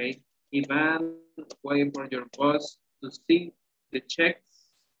 Okay. Ivan, wait for your boss to see the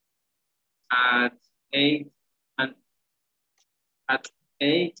checks at 8 and at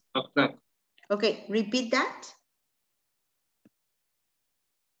 8 o'clock. Okay, repeat that.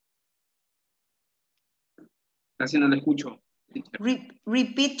 Casi no le escucho.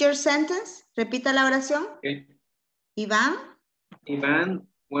 Repeat your sentence. Repita la oración. Okay. Ivan. Ivan,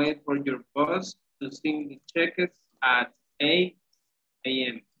 wait for your boss to see the checks at 8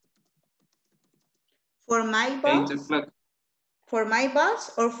 a.m. For my 8 boss? o'clock. For my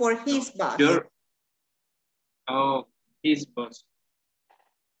boss or for his boss? Your, his boss.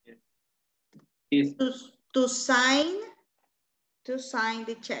 Yes. His. To sign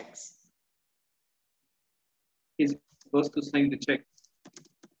the checks. His boss to sign the check.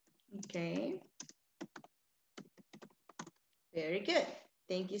 Okay. Very good.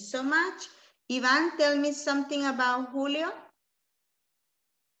 Thank you so much. Ivan, tell me something about Julio.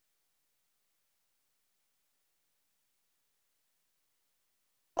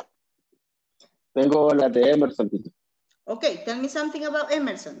 Tengo la de Emerson. Okay, tell me something about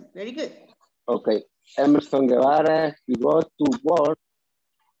Emerson. Very good. Okay, Emerson Guevara, he goes to work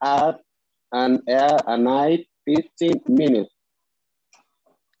at a night 15 minutes.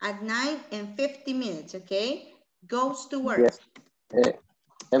 At night and 50 minutes, okay? Goes to work. Yes.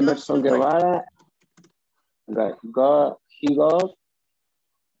 Emerson Guevara, he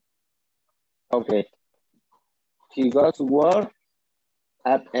goes to work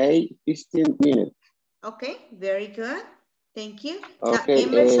at 8:15 minutes. Okay, very good. Thank you. Okay,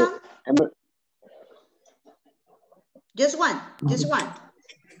 now, Emerson. Just one.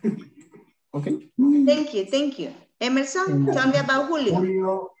 Okay. Thank you. Emerson, tell me about Julio.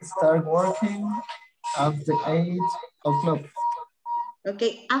 Julio start working after 8 o'clock.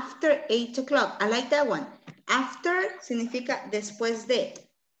 Okay, after 8 o'clock. I like that one. After significa después de.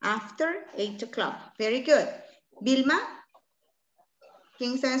 After 8 o'clock. Very good. Vilma,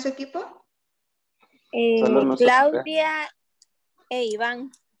 ¿quién está en su equipo? Claudia e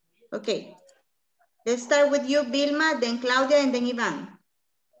Iván. Okay. Let's start with you, Vilma, then Claudia, and then Iván.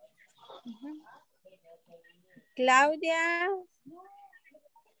 Claudia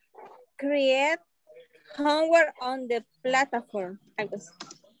create homework on the platform.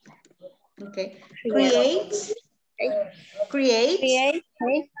 Okay. Create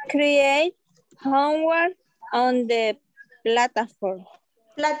homework on the platform.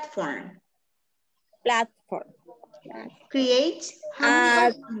 Create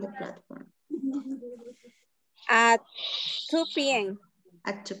homework on the platform. At 2 p.m.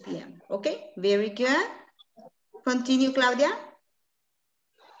 At 2 p.m. Okay, very good. Continue, Claudia.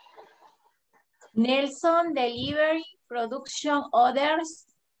 Nelson delivery production orders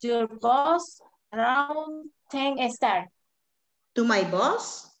to your boss around 10 start. To my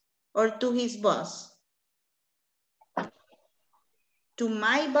boss or to his boss? To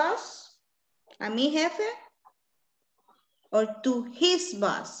my boss, a mi jefe, or to his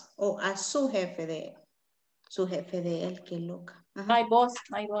boss, o a su jefe de él, qué loca. My boss.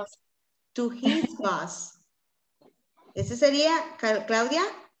 To his boss. Ese sería, Claudia,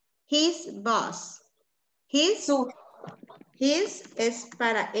 his boss. His es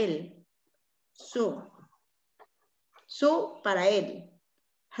para él. Su para él.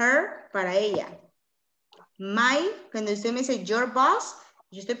 Her para ella. My, cuando usted me dice your boss,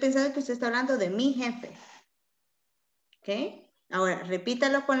 yo estoy pensando que usted está hablando de mi jefe. ¿Ok? Ahora,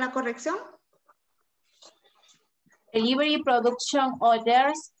 repítalo con la corrección. Delivery production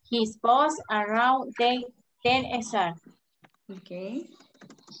orders his boss around 10 start. Okay.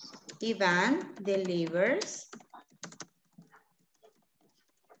 Ivan delivers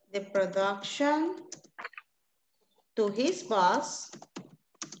the production to his boss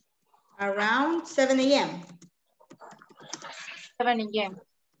around 7 a.m. 7 a.m.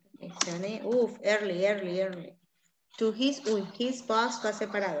 Okay, 7 a.m. Uf, early. To his boss va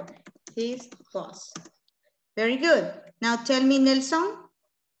separado. His boss. Very good. Now tell me, Nelson.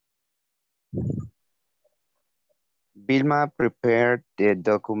 Vilma prepared the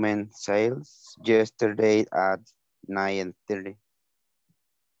document sales yesterday at 9:30.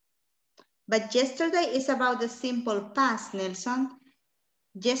 But yesterday is about the simple past, Nelson.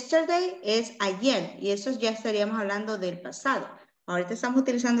 Yesterday es ayer y eso ya estaríamos hablando del pasado. Ahorita estamos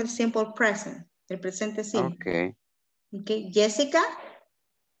utilizando el simple present, el presente simple. Okay. Jessica.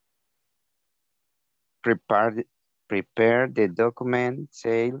 Prepare the document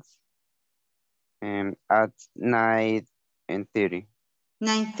sales at 9:30.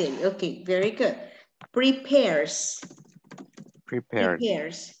 9:30, okay, very good. Prepares Prepared.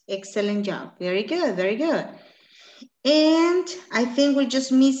 Prepares. Excellent job. Very good, very good. And I think we're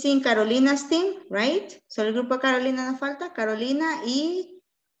just missing Carolina's team, right? Solo el grupo de Carolina nos falta. Carolina y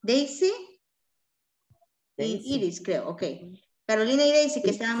Daisy. Y Iris, creo. Ok. Carolina y Daisy,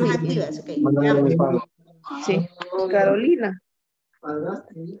 que estaban más activas. Ok. Sí. Carolina.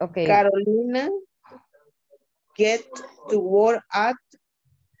 Okay. Carolina get to work at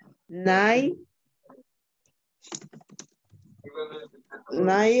 9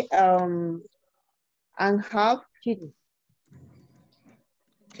 and half.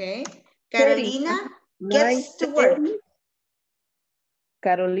 Okay. Carolina gets to work.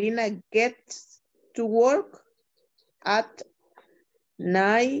 Carolina gets to work at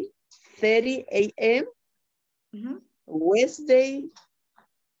 9:30 a.m. Wednesday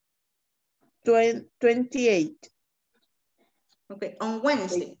 28. Okay, on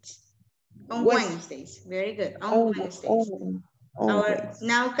Wednesdays. On Wednesdays. Very good. On Wednesdays.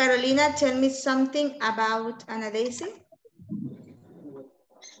 Now, Carolina, tell me something about Ana Daisy.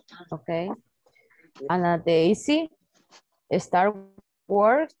 Okay. Ana Daisy start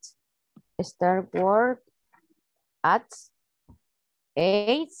work at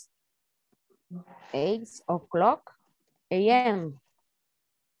 8 o'clock a.m.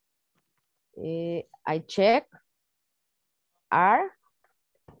 I check our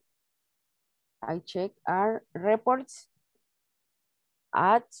reports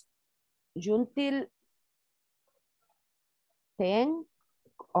at until 10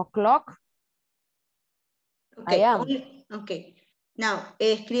 o'clock. Okay. Okay. Now,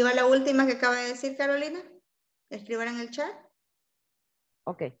 escriba la última que acaba de decir Carolina. Escriban en el chat.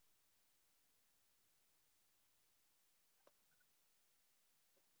 Okay.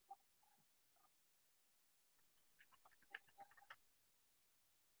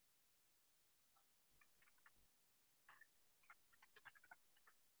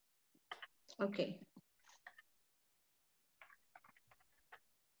 Okay.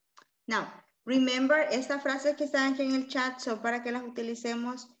 Now, remember, estas frases que están aquí en el chat son para que las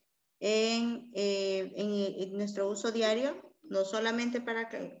utilicemos en nuestro uso diario, no solamente para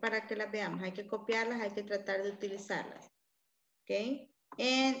que las veamos, hay que copiarlas, hay que tratar de utilizarlas. Okay.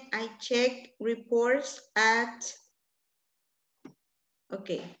 And I check reports at,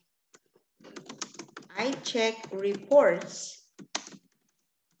 okay. I check reports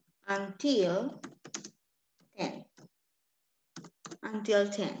until 10. Until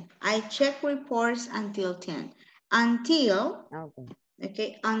 10. I check reports until 10. Until,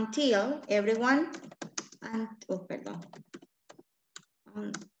 okay, until everyone, perdón.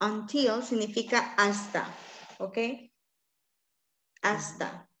 Until significa hasta, okay?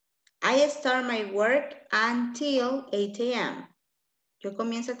 Hasta. I start my work until 8 a.m. Yo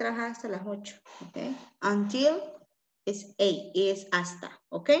comienzo a trabajar hasta las 8, okay? Until is 8, is hasta,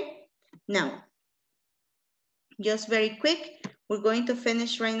 okay? Now, just very quick, we're going to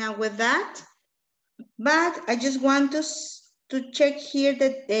finish right now with that. But I just want to check here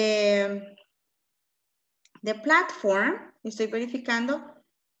that the platform, estoy verificando,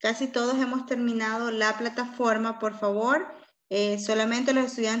 casi todos hemos terminado la plataforma, por favor. Solamente los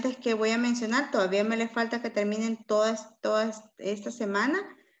estudiantes que voy a mencionar, todavía me les falta que terminen todas esta semana.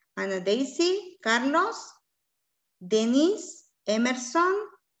 Ana Daisy, Carlos, Denise, Emerson,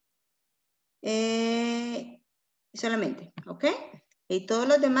 solamente, ¿ok? Y todos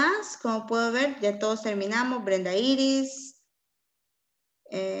los demás, como puedo ver, ya todos terminamos. Brenda Iris,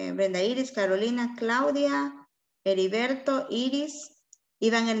 Carolina, Claudia, Heriberto, Iris.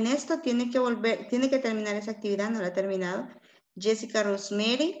 Iván Ernesto tiene que terminar esa actividad, no la ha terminado. Jessica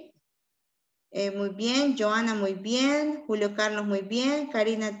Rosemary, muy bien. Joana, muy bien. Julio Carlos, muy bien.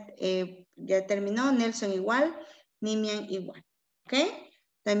 Karina ya terminó. Nelson igual. Nimian igual. ¿Ok?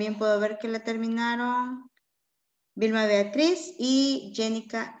 También puedo ver que la terminaron Vilma Beatriz y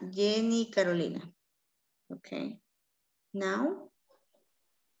Jenny Carolina. Ok. Now,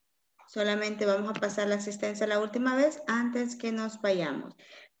 solamente vamos a pasar la asistencia la última vez antes que nos vayamos.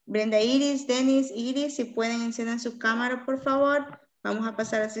 Brenda Iris, Dennis, Iris, si pueden encender su cámara, por favor. Vamos a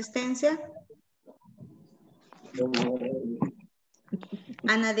pasar asistencia.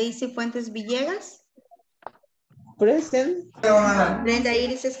 Ana Daisy Fuentes Villegas. Present. Brenda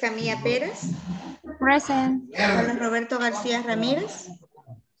Iris Escamilla Pérez. Present. Carlos Roberto García Ramírez.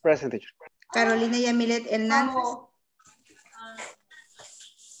 Present, teacher. Carolina Yamilet Hernández.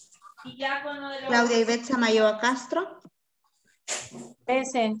 Claudia Ivette Samayoa Castro.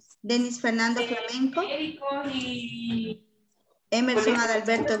 Present. Denis Fernando Flamenco. Emerson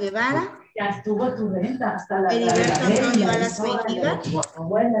Adalberto Guevara. Ya estuvo tu renta hasta la Heriberto Antonio Alas Mejía.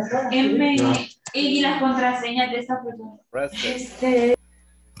 Y las contraseñas de esta persona.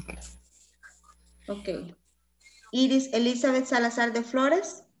 Ok. Iris Elizabeth Salazar de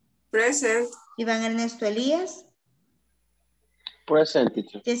Flores. Present. Iván Ernesto Elías. Present,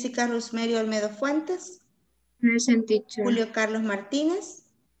 teacher. Jessica Rosemary Olmedo Fuentes. Present, teacher. Julio Carlos Martínez.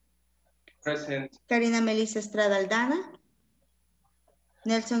 Present. Karina Melissa Estrada Aldana.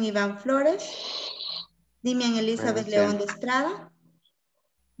 Nelson Iván Flores. Dimian Elizabeth Present. León de Estrada.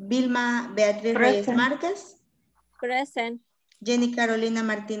 Vilma Beatriz Reyes Present. Márquez. Present. Jenny Carolina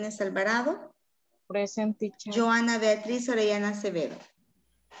Martínez Alvarado. Present, teacher. Joana Beatriz Orellana Acevedo.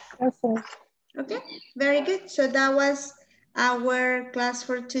 Present. Okay, very good. So that was our class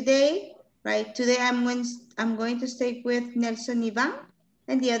for today, right? Today I'm going to stay with Nelson Ivan,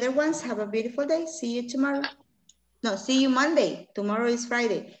 and the other ones have a beautiful day. See you tomorrow. No, see you Monday. Tomorrow is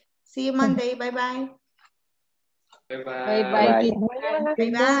Friday. See you Monday. Bye-bye. Bye-bye. Bye-bye, teacher.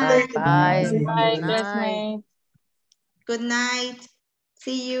 Bye-bye. Bye. Bye, Good night. classmate. Good night.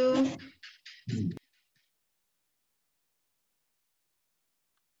 See you.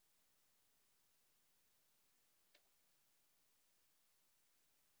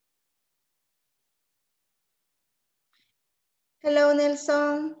 Hello,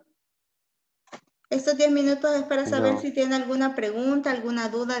 Nelson. Estos 10 minutos es para saber Hello. si tiene alguna pregunta, alguna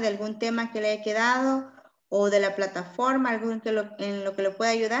duda de algún tema que le haya quedado o de la plataforma, algo en lo que le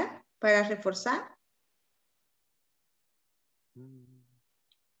pueda ayudar para reforzar.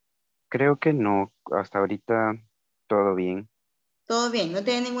 Creo que no. Hasta ahorita todo bien. Todo bien, no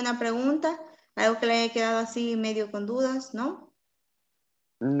tiene ninguna pregunta, algo que le haya quedado así medio con dudas, ¿no?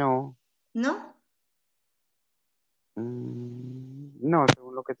 No. ¿No? No,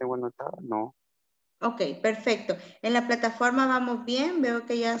 según lo que tengo anotado, no. Ok, perfecto. En la plataforma vamos bien, veo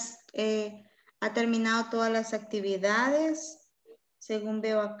que ya ha terminado todas las actividades. Según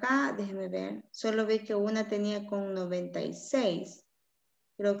veo acá, déjeme ver, solo vi que una tenía con 96.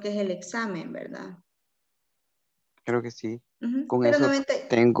 Creo que es el examen, ¿verdad? Creo que sí. Con Pero eso 90...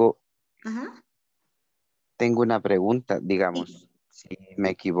 Ajá. tengo una pregunta. Digamos, Sí. si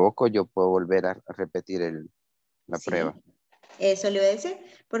me equivoco, yo puedo volver a repetir la Sí. prueba. Eso le iba a decir,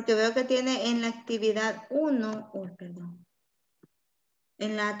 porque veo que tiene en la actividad 1, perdón.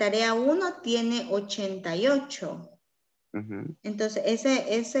 En la tarea 1 tiene 88. Entonces,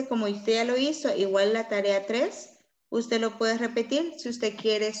 ese como usted ya lo hizo, igual la tarea 3, usted lo puede repetir si usted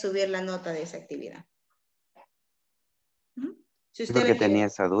quiere subir la nota de esa actividad. Si usted Porque le quiere. tenía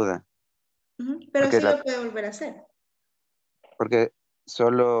esa duda. Pero Porque sí lo puede volver a hacer. Porque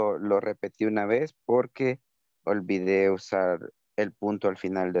solo lo repetí una vez porque olvidé usar el punto al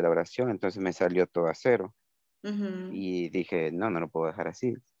final de la oración, entonces me salió todo a 0. Y dije, no lo puedo dejar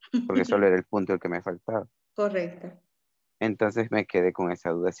así, porque solo era el punto el que me faltaba. Correcto. Entonces me quedé con esa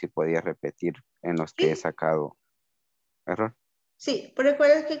duda si podía repetir en los que he sacado error. Sí, pero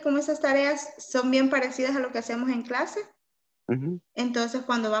recuerda que como esas tareas son bien parecidas a lo que hacemos en clase, entonces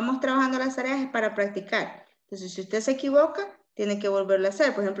cuando vamos trabajando las tareas es para practicar. Entonces, si usted se equivoca, tiene que volverlo a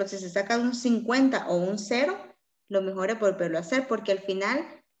hacer. Por ejemplo, si se saca un 50 o un 0, lo mejor es volverlo a hacer porque al final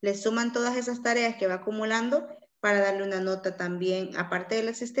le suman todas esas tareas que va acumulando para darle una nota también. Aparte de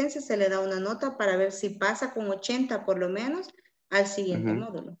la asistencia, se le da una nota para ver si pasa con 80 por lo menos al siguiente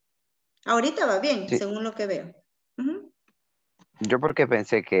módulo. Ahorita va bien, Sí. según lo que veo. Yo porque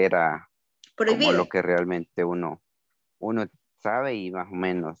pensé que era Prohibido. como lo que realmente uno sabe y más o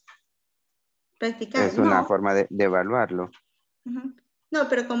menos Practicar. es una forma de evaluarlo. No,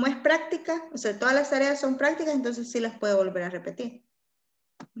 pero como es práctica, o sea, todas las tareas son prácticas, entonces sí las puede volver a repetir.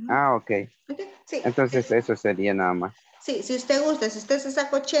 Ah, ok. Sí. Entonces eso sería nada más. Sí, si usted gusta, si usted se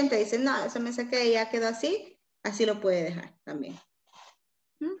saca 80 y dice, no, eso me saqué y ya quedó así, así lo puede dejar también.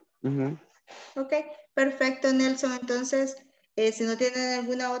 Ok, perfecto, Nelson. Entonces, si no tienen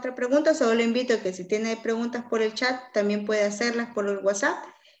alguna otra pregunta, solo le invito a que si tiene preguntas por el chat, también puede hacerlas por el WhatsApp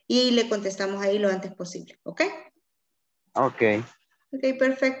y le contestamos ahí lo antes posible, ¿ok? Ok. Ok,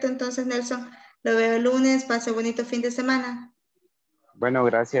 perfecto. Entonces, Nelson, lo veo el lunes. Pase bonito fin de semana. Bueno,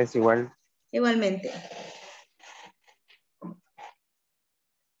 gracias igual. Igualmente.